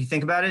 if you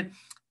think about it,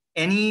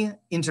 any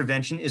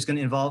intervention is going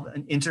to involve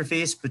an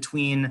interface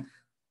between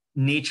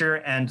nature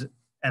and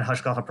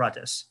hashgacha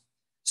pratis.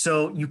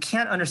 So you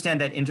can't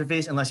understand that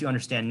interface unless you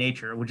understand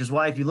nature, which is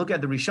why if you look at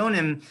the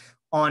Rishonim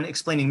on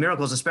explaining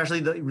miracles,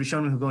 especially the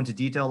Rishonim who go into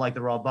detail like the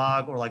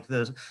Ralbag or like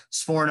the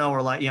Sforno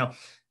or like,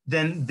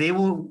 then they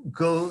will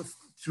go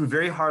through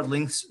very hard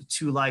lengths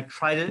to like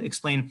try to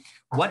explain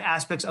what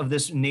aspects of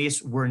this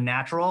nace were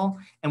natural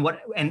and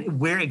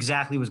where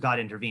exactly was God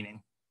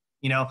intervening,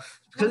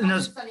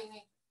 because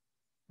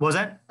what was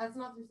that? That's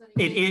not through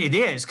studying. It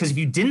is, because if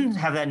you didn't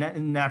have that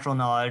natural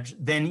knowledge,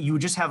 then you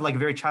would just have like a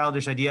very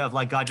childish idea of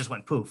like God just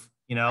went poof,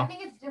 I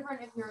think it's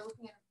different if you're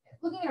looking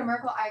at a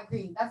miracle. I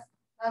agree. That's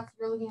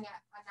you're looking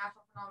at a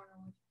natural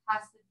phenomenon which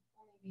has to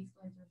only be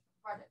explained through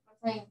a project. But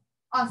saying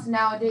us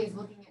nowadays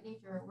looking at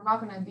nature, we're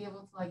not going to be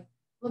able to like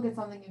look at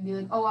something and be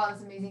like, oh wow,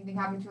 this amazing thing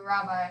happened to a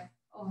rabbi.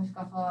 Oh,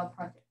 hashgacha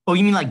pratis. Oh,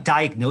 you mean like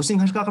diagnosing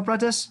hashgacha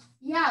pratis?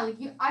 Yeah,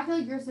 I feel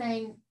like you're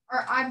saying.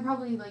 Or I'm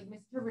probably like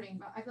misinterpreting,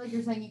 but I feel like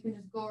you're saying you can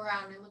just go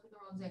around and look at the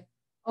world and say,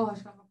 oh,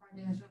 hashgacha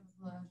pratis, hashgacha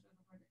pratis.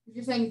 Because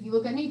you're saying if you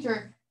look at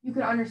nature, you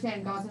could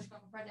understand God's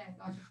hashgacha pratis and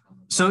God's hashgacha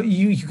pratis. So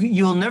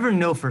you'll never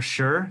know for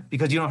sure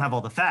because you don't have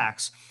all the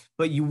facts,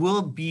 but you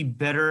will be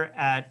better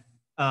at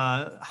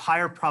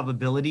higher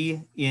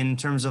probability in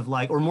terms of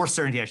like, or more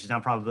certainty, actually, it's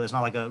not probability, it's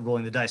not like a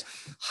rolling the dice,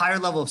 higher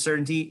level of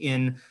certainty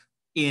in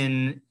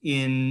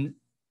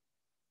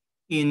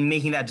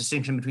making that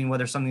distinction between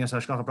whether something is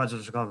hashgacha pratis or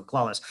hashgacha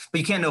klaus. But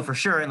you can't know for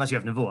sure unless you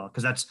have nevuah,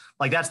 because that's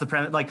the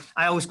premise. Like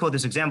I always quote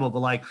this example, but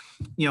like,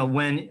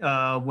 when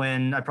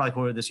I probably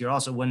quoted this year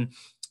also, when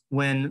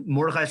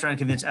Mordechai is trying to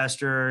convince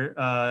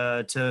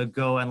Esther to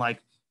go and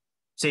like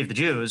save the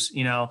Jews,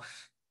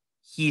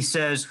 he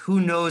says,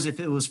 who knows if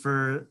it was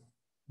for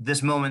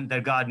this moment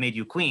that God made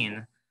you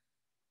queen?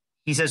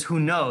 He says, who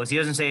knows? He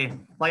doesn't say,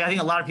 like, I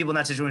think a lot of people in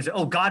that situation say,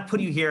 oh, God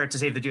put you here to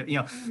save the Jews,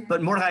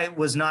 but Mordechai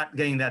was not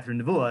getting that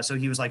through nevuah. So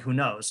he was like, who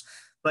knows?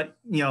 But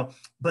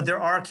but there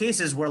are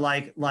cases where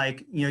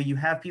you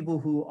have people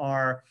who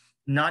are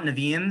not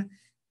Nevi'im,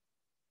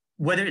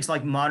 whether it's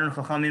like modern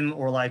Chachamim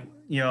or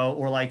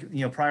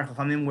prior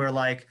Chachamim, where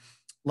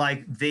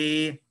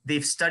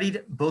they've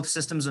studied both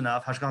systems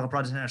enough, Hashgacha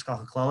Pratis and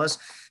Hashgacha Klalis,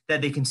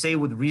 that they can say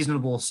with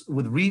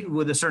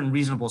a certain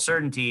reasonable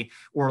certainty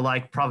or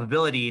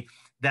probability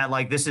that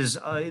this is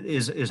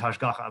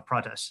Hashgacha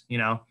Pratis.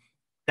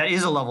 That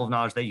is a level of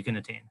knowledge that you can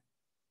attain.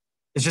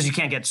 It's just you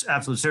can't get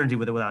absolute certainty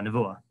with it without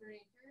Nevuah.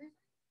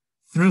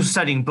 Through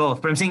studying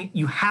both. But I'm saying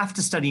you have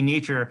to study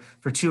nature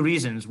for two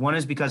reasons. One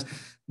is because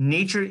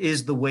nature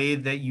is the way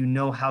that you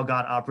know how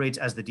God operates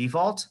as the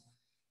default.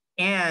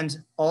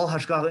 And all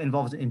Hashgacha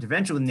involves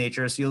intervention with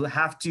nature. So you'll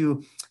have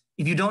to,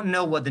 if you don't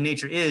know what the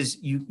nature is,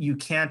 you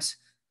can't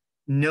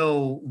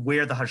know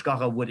where the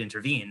Hashgacha would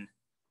intervene.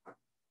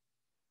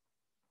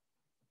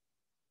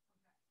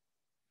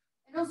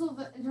 And also,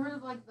 in terms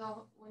of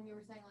when you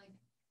were saying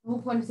the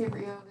whole point of Sefer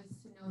Iyov is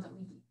to know that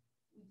we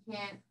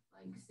can't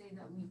say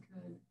that we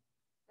could.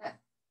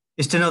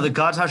 Is to know that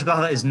God's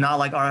Hashgacha is not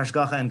like our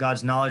Hashgacha, and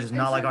God's knowledge is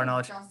not like our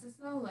knowledge. Justice,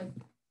 though,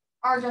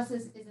 our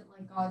justice isn't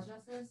like God's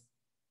justice.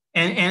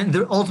 And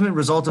the ultimate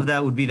result of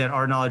that would be that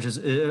our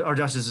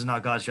justice is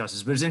not God's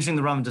justice. But it's interesting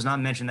the Rambam does not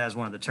mention that as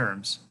one of the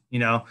terms.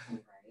 Right.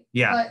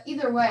 Yeah. But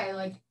either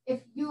way,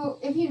 if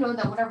you know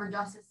that whatever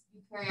justice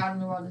you carry out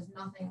in the world is in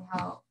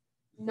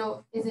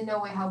no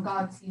way how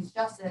God sees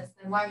justice,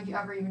 then why would you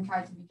ever even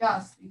try to be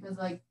just? Because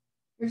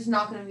you're just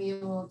not going to be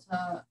able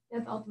to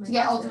get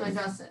ultimate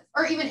justice.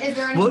 Or even is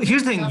there any? Well,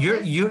 here's the thing: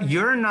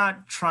 you're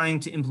not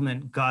trying to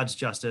implement God's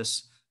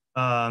justice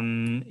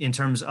in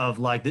terms of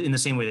in the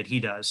same way that He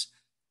does,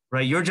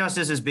 right? Your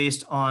justice is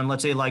based on,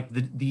 let's say,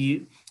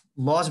 the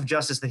laws of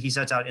justice that He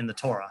sets out in the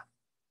Torah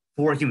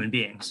for human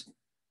beings.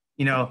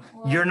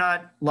 You're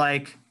not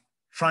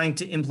trying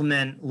to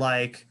implement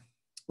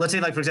let's say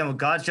for example,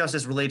 God's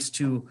justice relates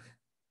to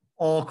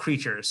all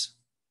creatures.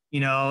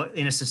 In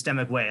a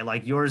systemic way,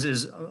 yours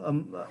is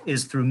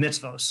through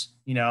mitzvos,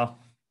 But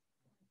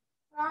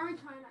are we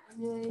trying to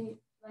emulate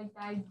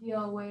the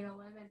ideal way to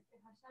live? And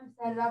if Hashem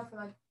set it up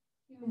for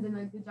humans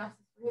and the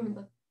justice for humans,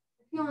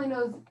 if He only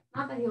knows,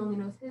 not that He only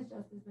knows His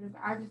justice, but if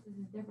our justice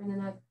is different,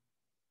 then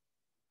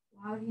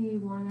why would He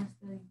want us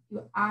to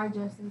do our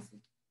justice?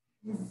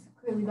 This is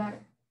clearly better.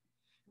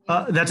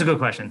 That's a good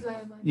question.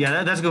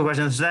 Yeah, that's a good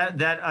question. So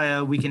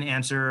that we can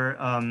answer.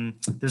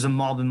 There's a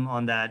Malbim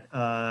on that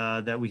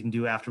that we can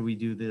do after we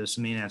do this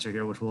main answer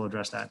here, which will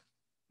address that.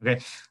 Okay.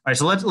 All right.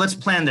 So let's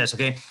plan this.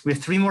 Okay. We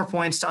have 3 more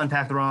points to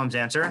unpack the Rambam's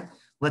answer.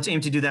 Let's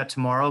aim to do that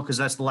tomorrow because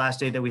that's the last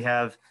day that we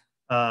have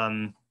a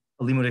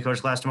Limudei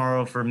Kodesh class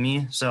tomorrow for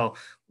me. So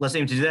let's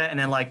aim to do that and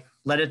then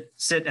let it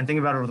sit and think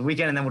about it over the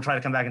weekend, and then we'll try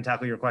to come back and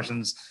tackle your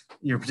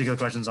particular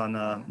questions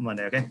on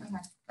Monday. Okay.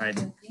 All right.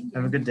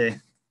 Have a good day.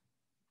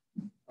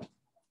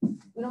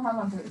 We don't have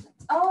on Thursday.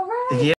 Oh, right. Yeah.